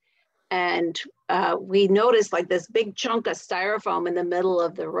me, and we noticed like this big chunk of styrofoam in the middle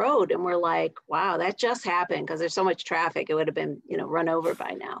of the road, and we're like, wow, that just happened, because there's so much traffic, it would have been, you know, run over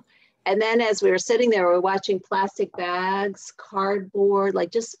by now. And then as we were sitting there, we were watching plastic bags, cardboard,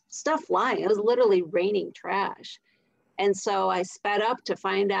 like just stuff flying. It was literally raining trash. And so I sped up to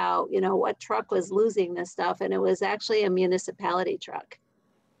find out, you know, what truck was losing this stuff. And it was actually a municipality truck.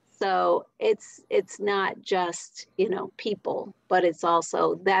 So it's not just, you know, people, but it's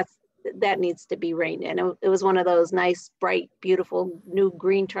also that needs to be reined in. It was one of those nice, bright, beautiful new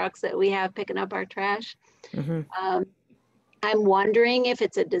green trucks that we have picking up our trash. I'm wondering if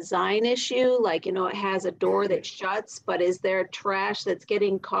it's a design issue, like, you know, it has a door that shuts, but is there trash that's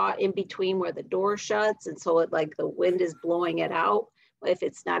getting caught in between where the door shuts? And so it, like, the wind is blowing it out if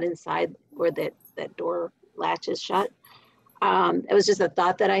it's not inside where that door latch is shut. It was just a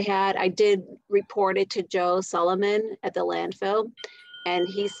thought that I had. I did report it to Joe Solomon at the landfill, and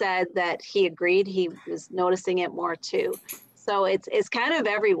he said that he agreed. He was noticing it more too. So it's kind of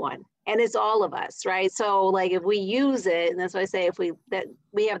everyone. And it's all of us, right? So like if we use it, and that's why I say if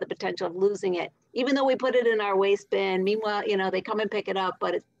we have the potential of losing it, even though we put it in our waste bin, meanwhile, you know, they come and pick it up,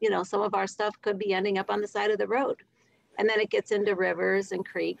 but you know, some of our stuff could be ending up on the side of the road. And then it gets into rivers and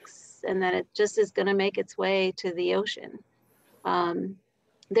creeks, and then it just is gonna make its way to the ocean.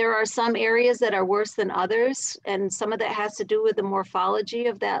 There are some areas that are worse than others, and some of that has to do with the morphology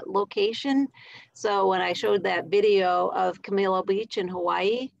of that location. So when I showed that video of Camilo Beach in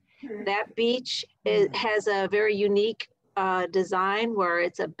Hawaii, that beach, it has a very unique design where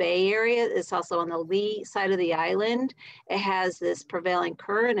it's a bay area. It's also on the lee side of the island. It has this prevailing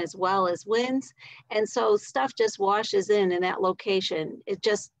current as well as winds. And so stuff just washes in that location.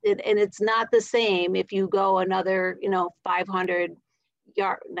 And it's not the same if you go another, you know, 500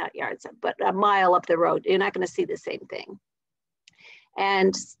 not yards, but a mile up the road. You're not going to see the same thing.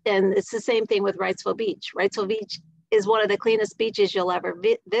 And it's the same thing with Wrightsville Beach. Wrightsville Beach is one of the cleanest beaches you'll ever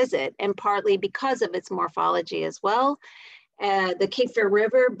visit, and partly because of its morphology as well. The Cape Fear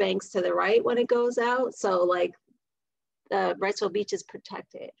River banks to the right when it goes out. So like Wrightsville Beach is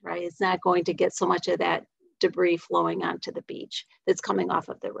protected, right? It's not going to get so much of that debris flowing onto the beach that's coming off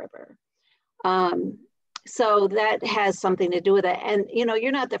of the river. So that has something to do with it. And, you know,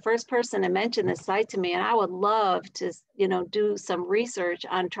 you're not the first person to mention this site to me, and I would love to, you know, do some research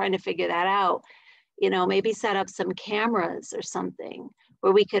on trying to figure that out. You know, maybe set up some cameras or something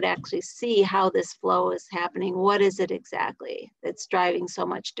where we could actually see how this flow is happening. What is it exactly that's driving so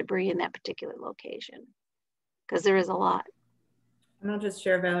much debris in that particular location? Because there is a lot. And I'll just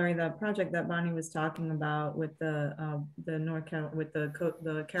share, Valerie, the project that Bonnie was talking about with the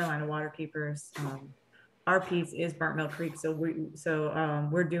Carolina Waterkeepers. Our piece is Burnt Mill Creek, so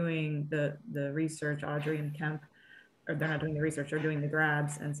we're doing the research. Audrey and Kemp, or they're not doing the research, they're doing the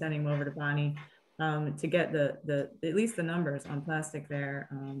grabs and sending them over to Bonnie. To get at least the numbers on plastic there.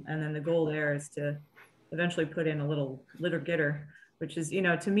 And then the goal there is to eventually put in a little litter getter, which is, you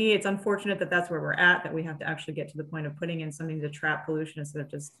know, to me, it's unfortunate that that's where we're at, that we have to actually get to the point of putting in something to trap pollution instead of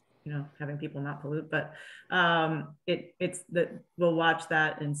just, you know, having people not pollute. But it's that we'll watch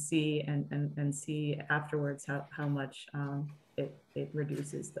that and see and see afterwards how much it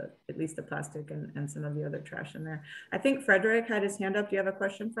reduces at least the plastic and some of the other trash in there. I think Frederick had his hand up. Do you have a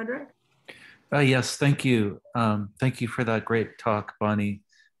question, Frederick? Yes, thank you. Thank you for that great talk, Bonnie.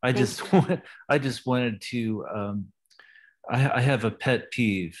 I just wanted to, I have a pet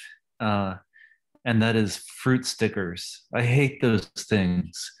peeve, and that is fruit stickers. I hate those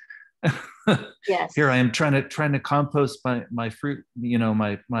things. Yes. Here I am trying to compost my fruit, you know,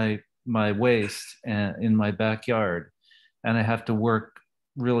 my waste in my backyard, and I have to work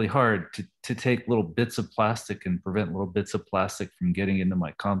really hard to take little bits of plastic and prevent little bits of plastic from getting into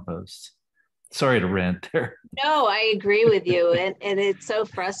my compost. Sorry to rant there. No, I agree with you. And it's so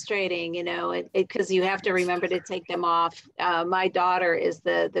frustrating, you know, because you have to remember to take them off. My daughter is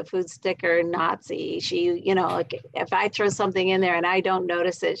the food sticker Nazi. She, you know, like if I throw something in there and I don't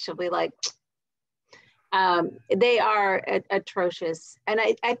notice it, she'll be like, they are atrocious. And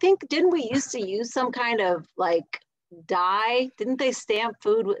I think, didn't we used to use some kind of like dye? Didn't they stamp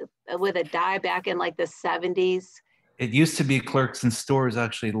food with a dye back in like the 70s? It used to be clerks in stores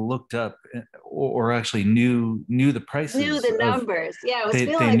actually looked up or actually knew the prices. Knew the numbers. Yeah, it was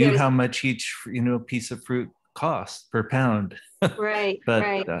they like knew how much each, you know, piece of fruit cost per pound. Right. But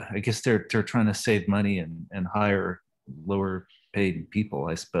right. I guess they're trying to save money and hire lower paid people,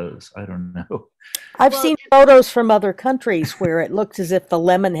 I suppose. I don't know. I've seen photos from other countries where it looks as if the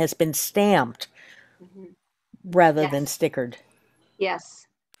lemon has been stamped rather than stickered. Yes.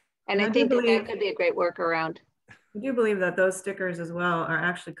 And I do think that believe, could be a great workaround. I do believe that those stickers as well are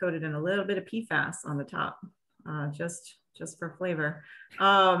actually coated in a little bit of PFAS on the top, just for flavor.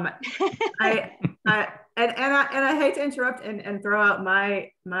 I hate to interrupt and throw out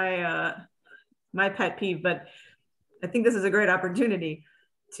my pet peeve, but I think this is a great opportunity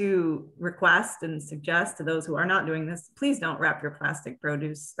to request and suggest to those who are not doing this, please don't wrap your plastic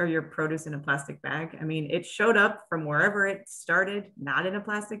produce or your produce in a plastic bag. I mean, it showed up from wherever it started, not in a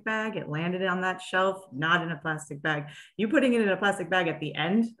plastic bag. It landed on that shelf, not in a plastic bag. You putting it in a plastic bag at the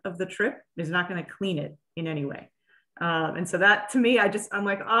end of the trip is not going to clean it in any way. And so that, to me, I'm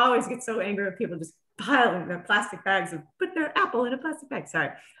like, I always get so angry when people just pile in their plastic bags and put their apple in a plastic bag. Sorry,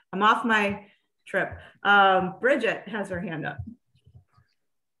 I'm off my trip. Bridget has her hand up.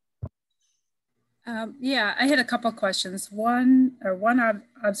 Yeah, I had a couple of questions. One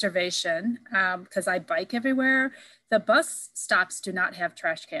observation, because I bike everywhere, the bus stops do not have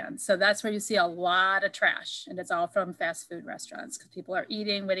trash cans. So that's where you see a lot of trash, and it's all from fast food restaurants because people are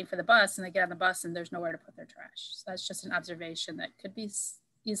eating, waiting for the bus, and they get on the bus and there's nowhere to put their trash. So that's just an observation that could be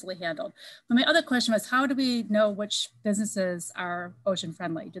easily handled. But my other question was, how do we know which businesses are ocean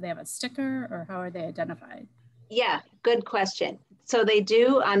friendly? Do they have a sticker, or how are they identified? Yeah, good question. So they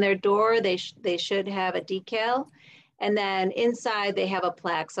do on their door, they should have a decal, and then inside they have a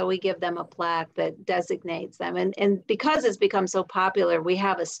plaque. So we give them a plaque that designates them. And because it's become so popular, we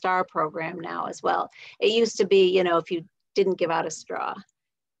have a star program now as well. It used to be, you know, if you didn't give out a straw,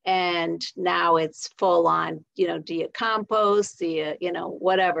 and now it's full on, you know, do you compost, do you, you know,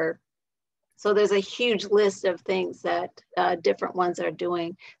 whatever. So there's a huge list of things that different ones are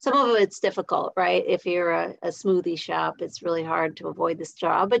doing. Some of it's difficult, right? If you're a smoothie shop, it's really hard to avoid the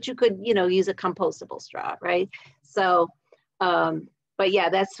straw, but you could, you know, use a compostable straw, right? So, but yeah,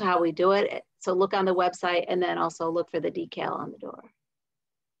 that's how we do it. So look on the website and then also look for the decal on the door.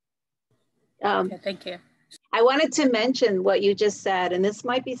 Okay, thank you. I wanted to mention what you just said, and this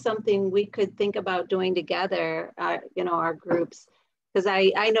might be something we could think about doing together, you know, our groups. Because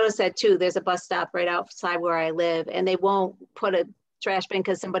I noticed that too. There's a bus stop right outside where I live, and they won't put a trash bin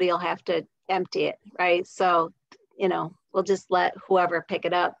because somebody will have to empty it, right? So, you know, we'll just let whoever pick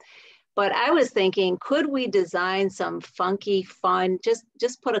it up. But I was thinking, could we design some funky, fun,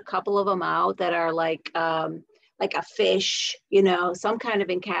 just put a couple of them out that are like a fish, you know, some kind of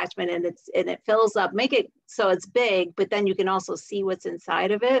encashment, and it fills up, make it so it's big, but then you can also see what's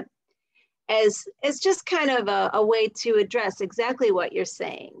inside of it. As just kind of a way to address exactly what you're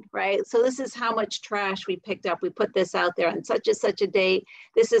saying, right? So this is how much trash we picked up. We put this out there on such and such a date.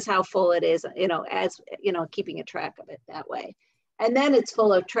 This is how full it is, you know, as, you know, keeping a track of it that way. And then it's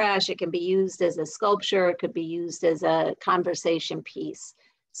full of trash. It can be used as a sculpture. It could be used as a conversation piece.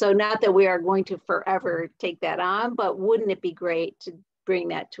 So not that we are going to forever take that on, but wouldn't it be great to bring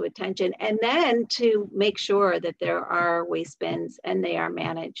that to attention, and then to make sure that there are waste bins and they are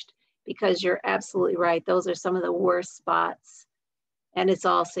managed. Because you're absolutely right. Those are some of the worst spots. And it's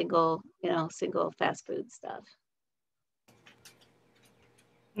all single fast food stuff.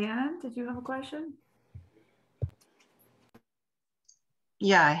 Anne, did you have a question?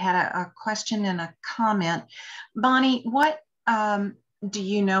 Yeah, I had a question and a comment. Bonnie, what do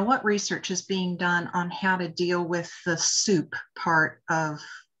you know, what research is being done on how to deal with the soup part of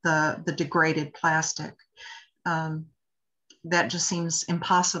the degraded plastic? That just seems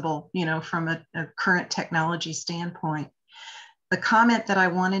impossible, you know, from a current technology standpoint. The comment that I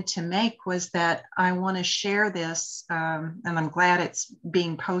wanted to make was that I want to share this, and I'm glad it's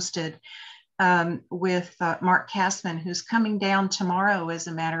being posted, with Mark Kassman, who's coming down tomorrow, as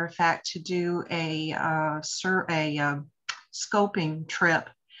a matter of fact, to do a scoping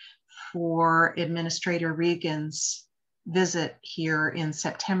trip for Administrator Regan's visit here in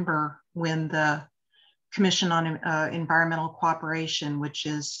September, when the Commission on Environmental Cooperation, which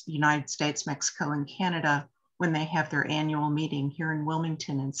is United States, Mexico, and Canada, when they have their annual meeting here in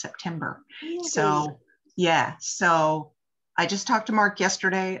Wilmington in September. Really? So, yeah. So I just talked to Mark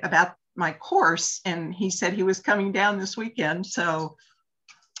yesterday about my course, and he said he was coming down this weekend. So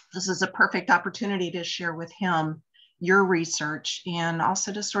this is a perfect opportunity to share with him your research, and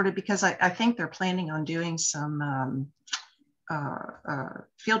also to sort of, because I think they're planning on doing some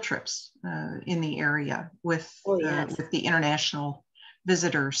field trips in the area with the international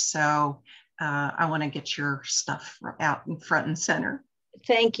visitors. So I want to get your stuff out in front and center.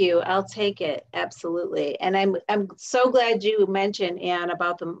 Thank you. I'll take it. Absolutely. And I'm so glad you mentioned, Anne,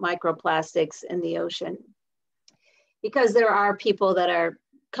 about the microplastics in the ocean. because there are people that are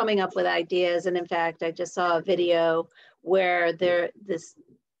coming up with ideas. And in fact, I just saw a video where this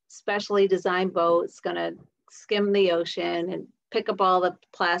specially designed boat's gonna skim the ocean and pick up all the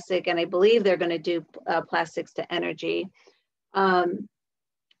plastic. And I believe they're gonna do plastics to energy.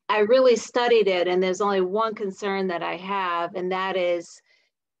 I really studied it, and there's only one concern that I have, and that is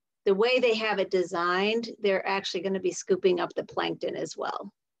the way they have it designed, they're actually gonna be scooping up the plankton as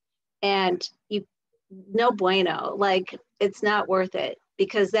well. And no bueno, like it's not worth it,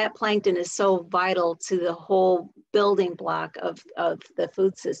 because that plankton is so vital to the whole building block of the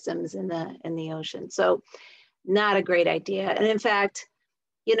food systems in the ocean. So not a great idea. And in fact,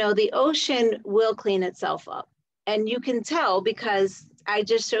 you know, the ocean will clean itself up. And you can tell because I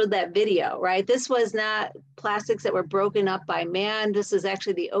just showed that video, right? This was not plastics that were broken up by man. This is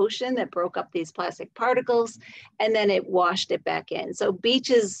actually the ocean that broke up these plastic particles, and then it washed it back in. So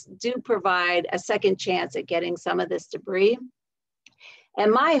beaches do provide a second chance at getting some of this debris.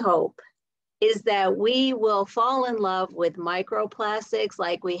 And my hope is that we will fall in love with microplastics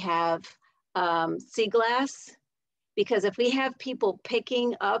like we have sea glass. Because if we have people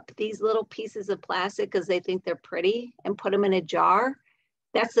picking up these little pieces of plastic because they think they're pretty and put them in a jar,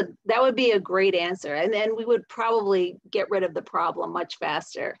 that would be a great answer. And then we would probably get rid of the problem much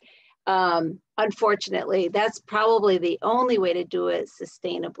faster. Unfortunately, that's probably the only way to do it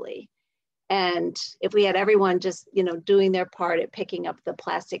sustainably. And if we had everyone just, you know, doing their part at picking up the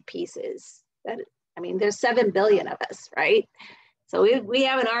plastic pieces, I mean, there's 7 billion of us, right? So we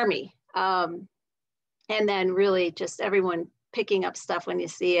have an army. And then really just everyone picking up stuff when you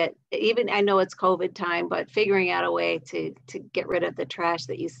see it. Even, I know it's COVID time, but figuring out a way to get rid of the trash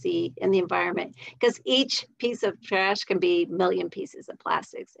that you see in the environment, because each piece of trash can be a million pieces of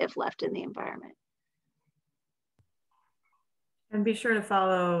plastics if left in the environment. And be sure to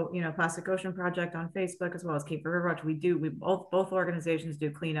follow, you know, Plastic Ocean Project on Facebook, as well as Cape River Watch. We both organizations do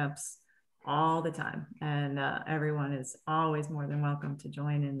cleanups all the time, and everyone is always more than welcome to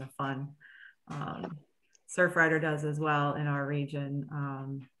join in the fun. Surfrider does as well in our region.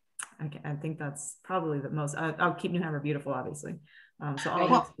 I think that's probably the most. I'll keep New Hampshire beautiful, obviously. So all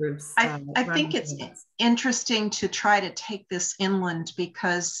these groups. I think it's interesting to try to take this inland,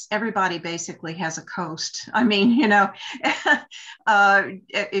 because everybody basically has a coast. I mean, you know,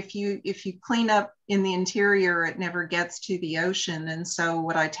 if you clean up in the interior, it never gets to the ocean. And so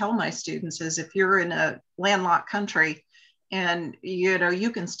what I tell my students is, if you're in a landlocked country, and you know,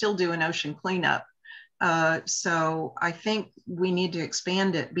 you can still do an ocean cleanup. So I think we need to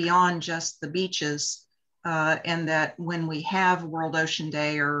expand it beyond just the beaches, and that when we have World Ocean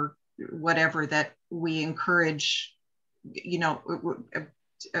Day or whatever, that we encourage, you know,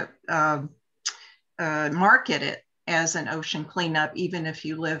 market it as an ocean cleanup, even if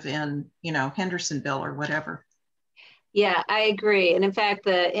you live in, you know, Hendersonville or whatever. Yeah, I agree. And in fact,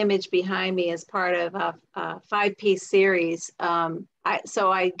 the image behind me is part of a 5-piece series.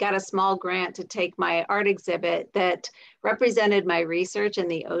 So I got a small grant to take my art exhibit that represented my research in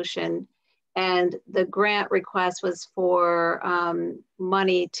the ocean. And the grant request was for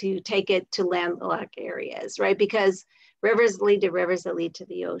money to take it to landlocked areas, right? Because rivers lead to rivers that lead to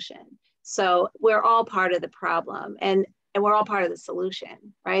the ocean. So we're all part of the problem. And we're all part of the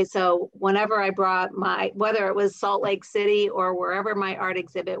solution, right? So whenever I brought whether it was Salt Lake City or wherever my art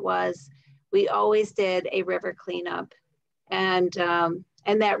exhibit was, we always did a river cleanup. And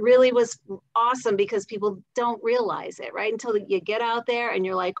that really was awesome, because people don't realize it, right? Until you get out there and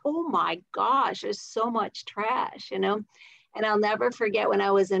you're like, oh my gosh, there's so much trash, you know? And I'll never forget when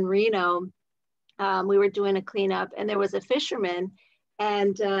I was in Reno, we were doing a cleanup, and there was a fisherman,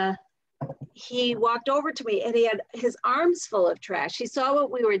 and he walked over to me, and he had his arms full of trash. He saw what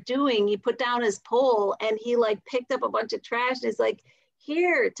we were doing. He put down his pole, and he like picked up a bunch of trash, and he's like,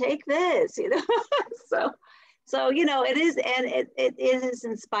 here, take this, you know? So, you know, it is, and it is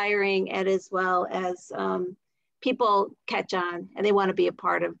inspiring, and as well as people catch on and they want to be a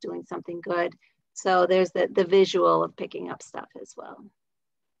part of doing something good. So there's the visual of picking up stuff as well.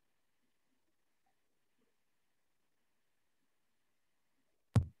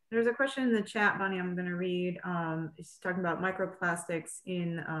 There's a question in the chat, Bonnie, I'm going to read. It's talking about microplastics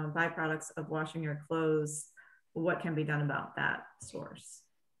in byproducts of washing your clothes. What can be done about that source?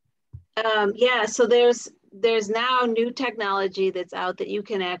 Yeah, so there's now new technology that's out that you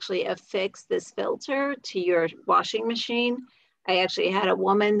can actually affix this filter to your washing machine. I actually had a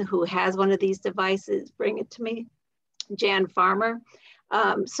woman who has one of these devices bring it to me, Jan Farmer.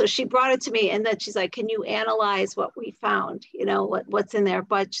 So she brought it to me, and then she's like, can you analyze what we found, you know, what's in there?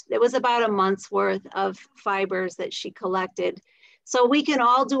 But it was about a month's worth of fibers that she collected. So we can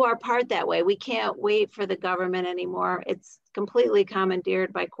all do our part that way. We can't wait for the government anymore. It's completely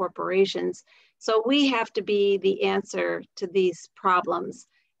commandeered by corporations. So we have to be the answer to these problems.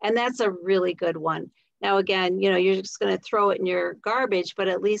 And that's a really good one. Now, again, you know, you're just going to throw it in your garbage, but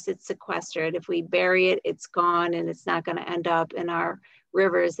at least it's sequestered. If we bury it, it's gone, and it's not going to end up in our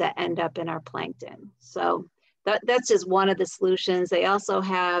rivers that end up in our plankton. So that's just one of the solutions. They also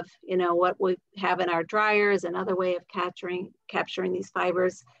have, you know, what we have in our dryers, another way of capturing these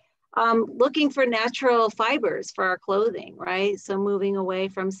fibers. Looking for natural fibers for our clothing, right? So moving away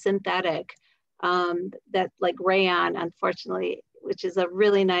from synthetic, that like rayon, unfortunately, which is a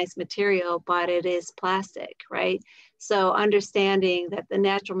really nice material, but it is plastic, right? So understanding that the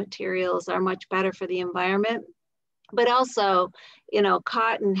natural materials are much better for the environment, but also, you know,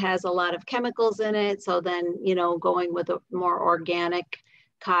 cotton has a lot of chemicals in it. So then, you know, going with a more organic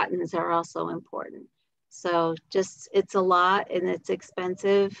cottons are also important. So just, it's a lot and it's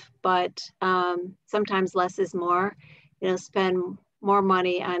expensive, but sometimes less is more. You know, spend more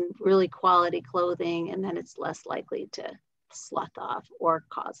money on really quality clothing, and then it's less likely to slough off or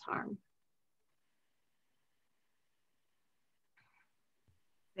cause harm.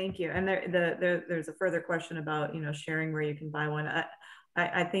 Thank you. And there's a further question about, you know, sharing where you can buy one.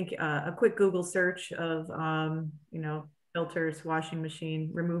 I think a quick Google search of, you know, filters, washing machine,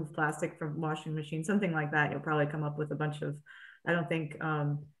 remove plastic from washing machine, something like that. You'll probably come up with a bunch of, I don't think,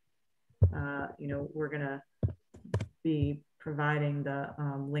 you know, we're going to be providing the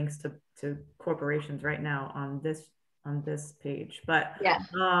links to corporations right now on this page. But yeah.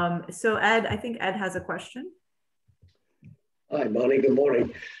 So Ed, I think Ed has a question. Hi, Bonnie. Good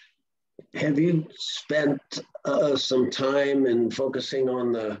morning. Have you spent some time in focusing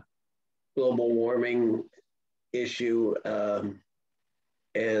on the global warming issue,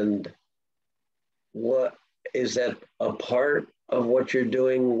 and what is that a part of what you're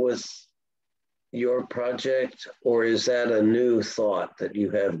doing with your project, or is that a new thought that you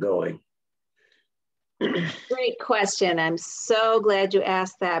have going? Great question. I'm so glad you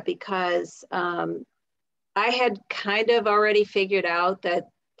asked that, because I had kind of already figured out that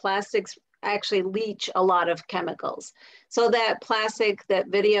plastics actually leach a lot of chemicals. So that plastic, that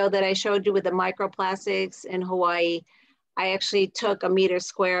video that I showed you with the microplastics in Hawaii, I actually took 1 meter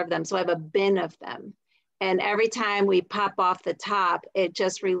square of them. So I have a bin of them. And every time we pop off the top, it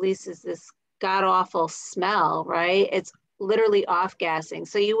just releases this god awful smell, right? It's literally off gassing.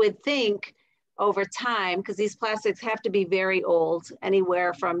 So you would think over time, because these plastics have to be very old,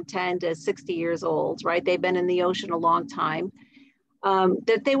 anywhere from 10 to 60 years old, right? They've been in the ocean a long time,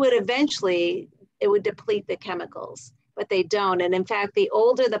 that they would eventually, it would deplete the chemicals, but they don't. And in fact, the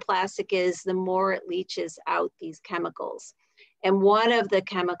older the plastic is, the more it leaches out these chemicals. And one of the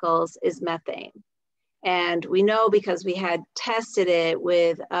chemicals is methane. And we know because we had tested it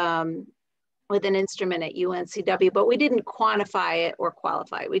with an instrument at UNCW, but we didn't quantify it or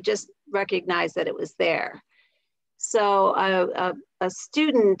qualify it. We just recognized that it was there. So a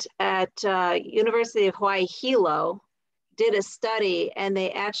student at University of Hawaii Hilo did a study, and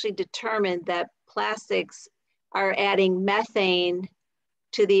they actually determined that plastics are adding methane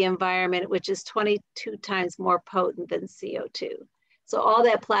to the environment, which is 22 times more potent than CO2. So all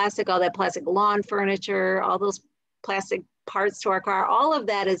that plastic lawn furniture, all those plastic parts to our car, all of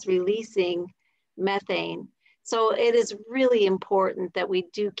that is releasing methane. So it is really important that we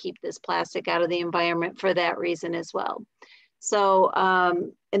do keep this plastic out of the environment for that reason as well. So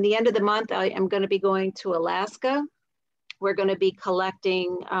in the end of the month, I am going to be going to Alaska. We're going to be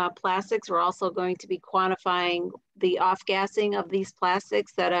collecting plastics. We're also going to be quantifying the off-gassing of these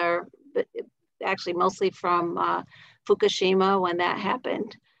plastics that are actually mostly from Fukushima when that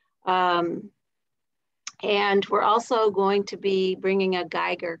happened. And we're also going to be bringing a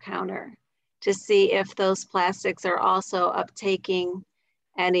Geiger counter to see if those plastics are also uptaking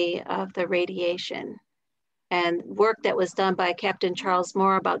any of the radiation. And work that was done by Captain Charles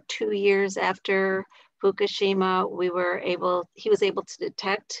Moore about 2 years after Fukushima, he was able to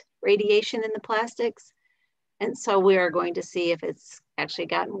detect radiation in the plastics. And so we are going to see if it's actually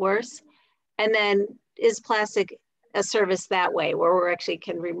gotten worse. And then is plastic a service that way, where we actually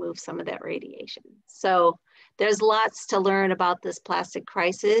can remove some of that radiation? So there's lots to learn about this plastic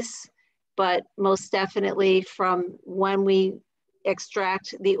crisis, but most definitely from when we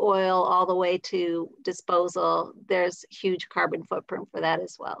extract the oil all the way to disposal, there's huge carbon footprint for that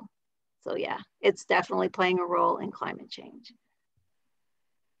as well. So yeah, it's definitely playing a role in climate change.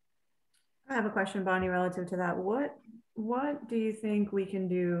 I have a question, Bonnie, relative to that. What do you think we can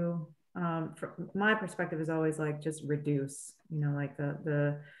do? From my perspective is always like just reduce, you know, like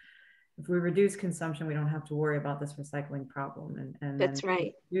the if we reduce consumption, we don't have to worry about this recycling problem. And That's then right.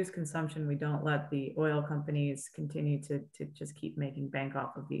 if we reduce consumption, we don't let the oil companies continue to just keep making bank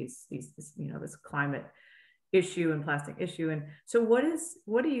off of these this climate issue and plastic issue. And so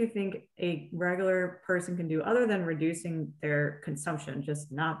what do you think a regular person can do other than reducing their consumption,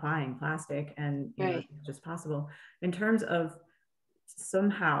 just not buying plastic and right. just possible, in terms of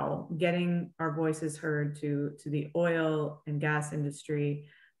somehow getting our voices heard to the oil and gas industry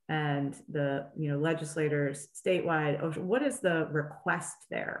and the legislators statewide? What is the request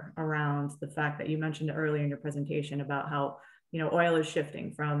there around the fact that you mentioned earlier in your presentation about how oil is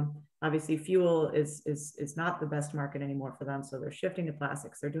shifting from, obviously fuel is not the best market anymore for them, so they're shifting to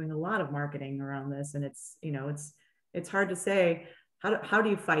plastics. They're doing a lot of marketing around this, and it's hard to say how do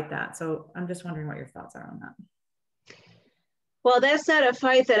you fight that. So I'm just wondering what your thoughts are on that. Well, that's not a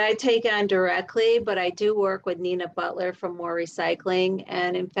fight that I take on directly, but I do work with Nina Butler from More Recycling.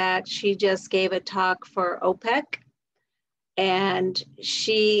 And in fact, she just gave a talk for OPEC. And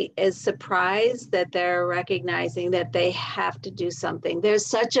she is surprised that they're recognizing that they have to do something. There's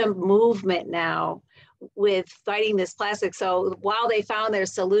such a movement now with fighting this plastic. So while they found their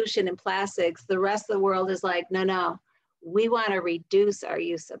solution in plastics, the rest of the world is like, no, we want to reduce our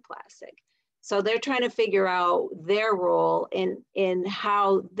use of plastic. So they're trying to figure out their role in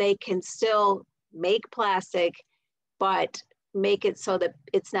how they can still make plastic, but make it so that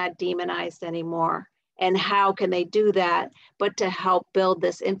it's not demonized anymore. And how can they do that, but to help build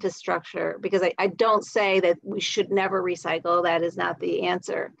this infrastructure? Because I don't say that we should never recycle, that is not the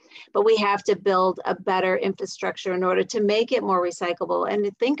answer, but we have to build a better infrastructure in order to make it more recyclable. And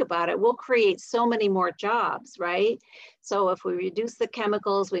to think about it, we'll create so many more jobs, right? So if we reduce the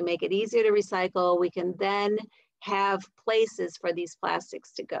chemicals, we make it easier to recycle, we can then have places for these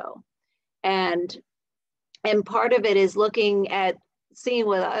plastics to go. And part of it is looking at seeing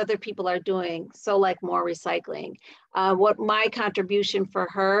what other people are doing. So like More Recycling. What my contribution for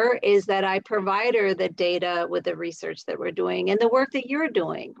her is that I provide her the data with the research that we're doing and the work that you're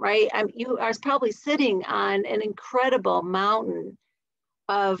doing, right? You are probably sitting on an incredible mountain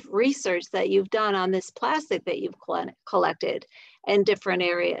of research that you've done on this plastic that you've collected in different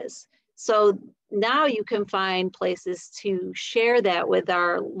areas. So now you can find places to share that with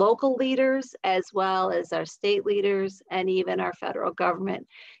our local leaders as well as our state leaders and even our federal government.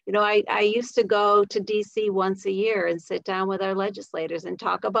 I used to go to DC once a year and sit down with our legislators and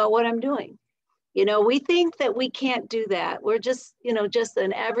talk about what I'm doing. We think that we can't do that. We're just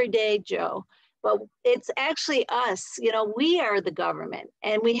an everyday Joe, but it's actually us. We are the government,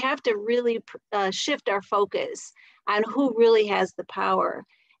 and we have to really shift our focus on who really has the power.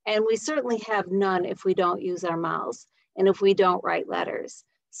 And we certainly have none if we don't use our mouths and if we don't write letters.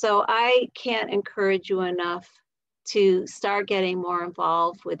 So I can't encourage you enough to start getting more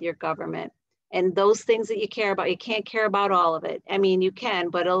involved with your government and those things that you care about. You can't care about all of it. I mean, you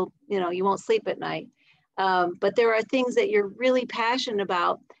can, but you won't sleep at night. But there are things that you're really passionate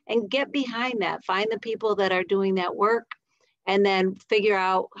about, and get behind that. Find the people that are doing that work, and then figure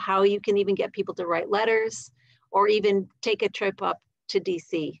out how you can even get people to write letters or even take a trip up to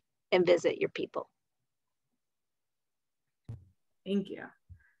DC and visit your people. Thank you.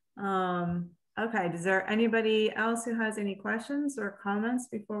 Okay, is there anybody else who has any questions or comments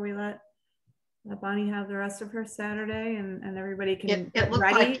before we let Bonnie have the rest of her Saturday and everybody can it looked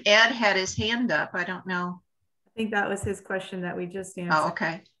ready? Like Ed had his hand up. I don't know. I think that was his question that we just answered. Oh,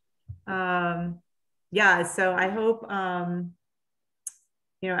 okay. Yeah, so I hope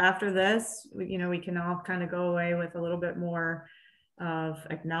after this, we can all kind of go away with a little bit more of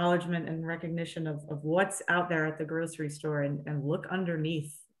acknowledgement and recognition of what's out there at the grocery store, and look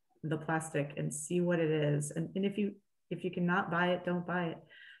underneath the plastic and see what it is. And if you cannot buy it, don't buy it.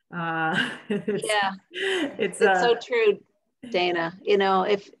 It's so true, Dana.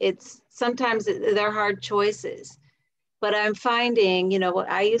 If it's sometimes they're hard choices, but I'm finding,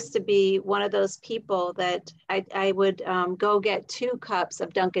 I used to be one of those people that I would go get 2 cups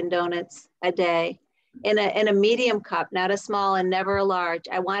of Dunkin' Donuts a day in a medium cup, not a small and never a large.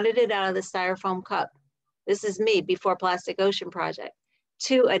 I wanted it out of the styrofoam cup. This is me before Plastic Ocean Project,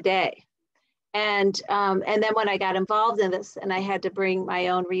 2 a day. And then when I got involved in this and I had to bring my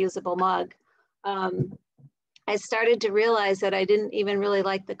own reusable mug, I started to realize that I didn't even really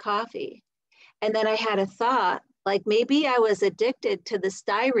like the coffee. And then I had a thought, like maybe I was addicted to the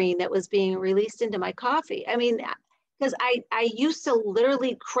styrene that was being released into my coffee. I mean, because I used to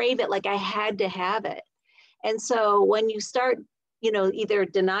literally crave it, like I had to have it. And so when you start, either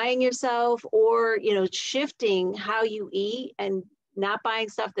denying yourself or, shifting how you eat and not buying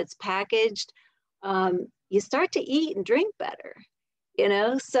stuff that's packaged, you start to eat and drink better. you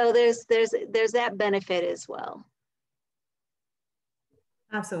know, so there's that benefit as well.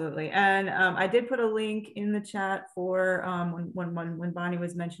 Absolutely. And I did put a link in the chat for when Bonnie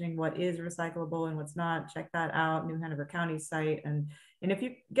was mentioning what is recyclable and what's not. Check that out, New Hanover County site. And if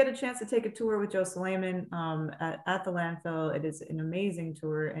you get a chance to take a tour with Joe Suleiman at the landfill, it is an amazing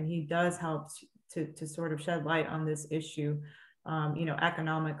tour, and he does help to sort of shed light on this issue, you know,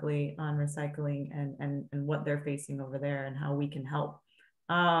 economically on recycling and what they're facing over there and how we can help.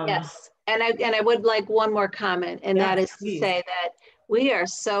 Yes, and I would like one more comment, and that is to say that we are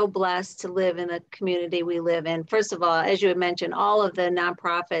so blessed to live in the community we live in. First of all, as you had mentioned, all of the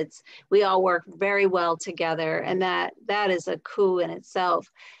nonprofits, we all work very well together, and that is a coup in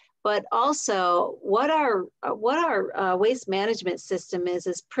itself. But also, what our waste management system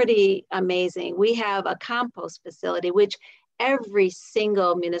is pretty amazing. We have a compost facility, which every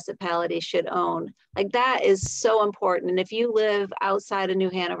single municipality should own. Like, that is so important. And if you live outside of New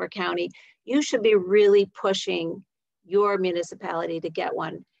Hanover County, you should be really pushing your municipality to get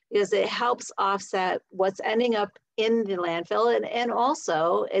one, because it helps offset what's ending up in the landfill, and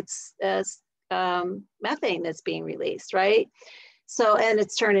also it's methane that's being released, right? So, and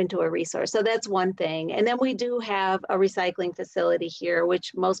it's turned into a resource. So that's one thing. And then we do have a recycling facility here,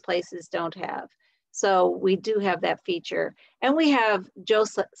 which most places don't have. So we do have that feature. And we have Joe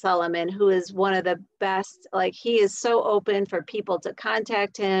Suleiman, who is one of the best. Like, he is so open for people to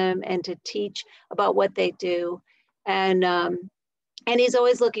contact him and to teach about what they do. And he's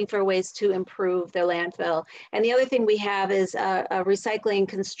always looking for ways to improve their landfill. And the other thing we have is a recycling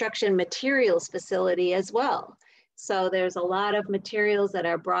construction materials facility as well. So there's a lot of materials that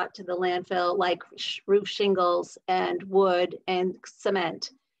are brought to the landfill, like roof shingles and wood and cement.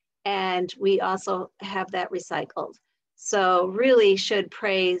 And we also have that recycled. So really should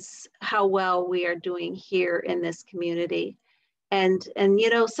praise how well we are doing here in this community. And you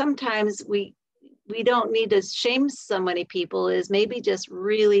know, sometimes we don't need to shame so many people, is maybe just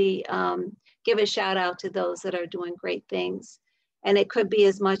really give a shout out to those that are doing great things. And it could be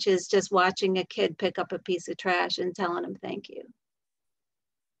as much as just watching a kid pick up a piece of trash and telling them thank you.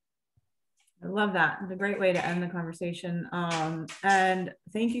 I love that. It's a great way to end the conversation. And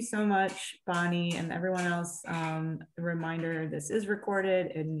thank you so much, Bonnie, and everyone else. A reminder, this is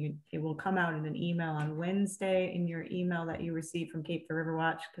recorded, and it will come out in an email on Wednesday in your email that you received from Cape to River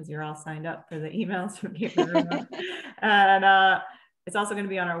Watch, because you're all signed up for the emails from Cape to River Watch. And it's also going to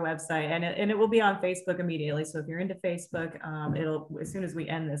be on our website, and it will be on Facebook immediately. So if you're into Facebook, it'll, as soon as we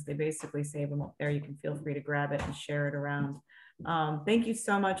end this, they basically save them up there. You can feel free to grab it and share it around. Thank you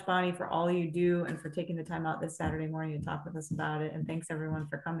so much, Bonnie, for all you do and for taking the time out this Saturday morning to talk with us about it. And thanks everyone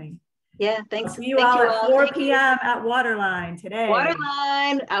for coming. Yeah, thanks. I'll see you all at 4 p.m. at Waterline today.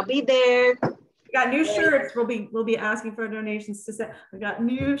 Waterline, I'll be there. We got new shirts. We'll be asking for donations to set. We got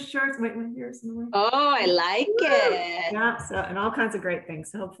new shirts. Wait, here's some. Oh, I like it. Yeah, so, and all kinds of great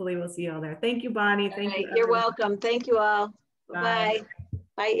things. So hopefully we'll see you all there. Thank you, Bonnie. Thank you. You're welcome. Thank you all. Bye.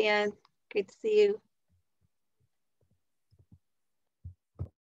 Bye, Ann. Great to see you.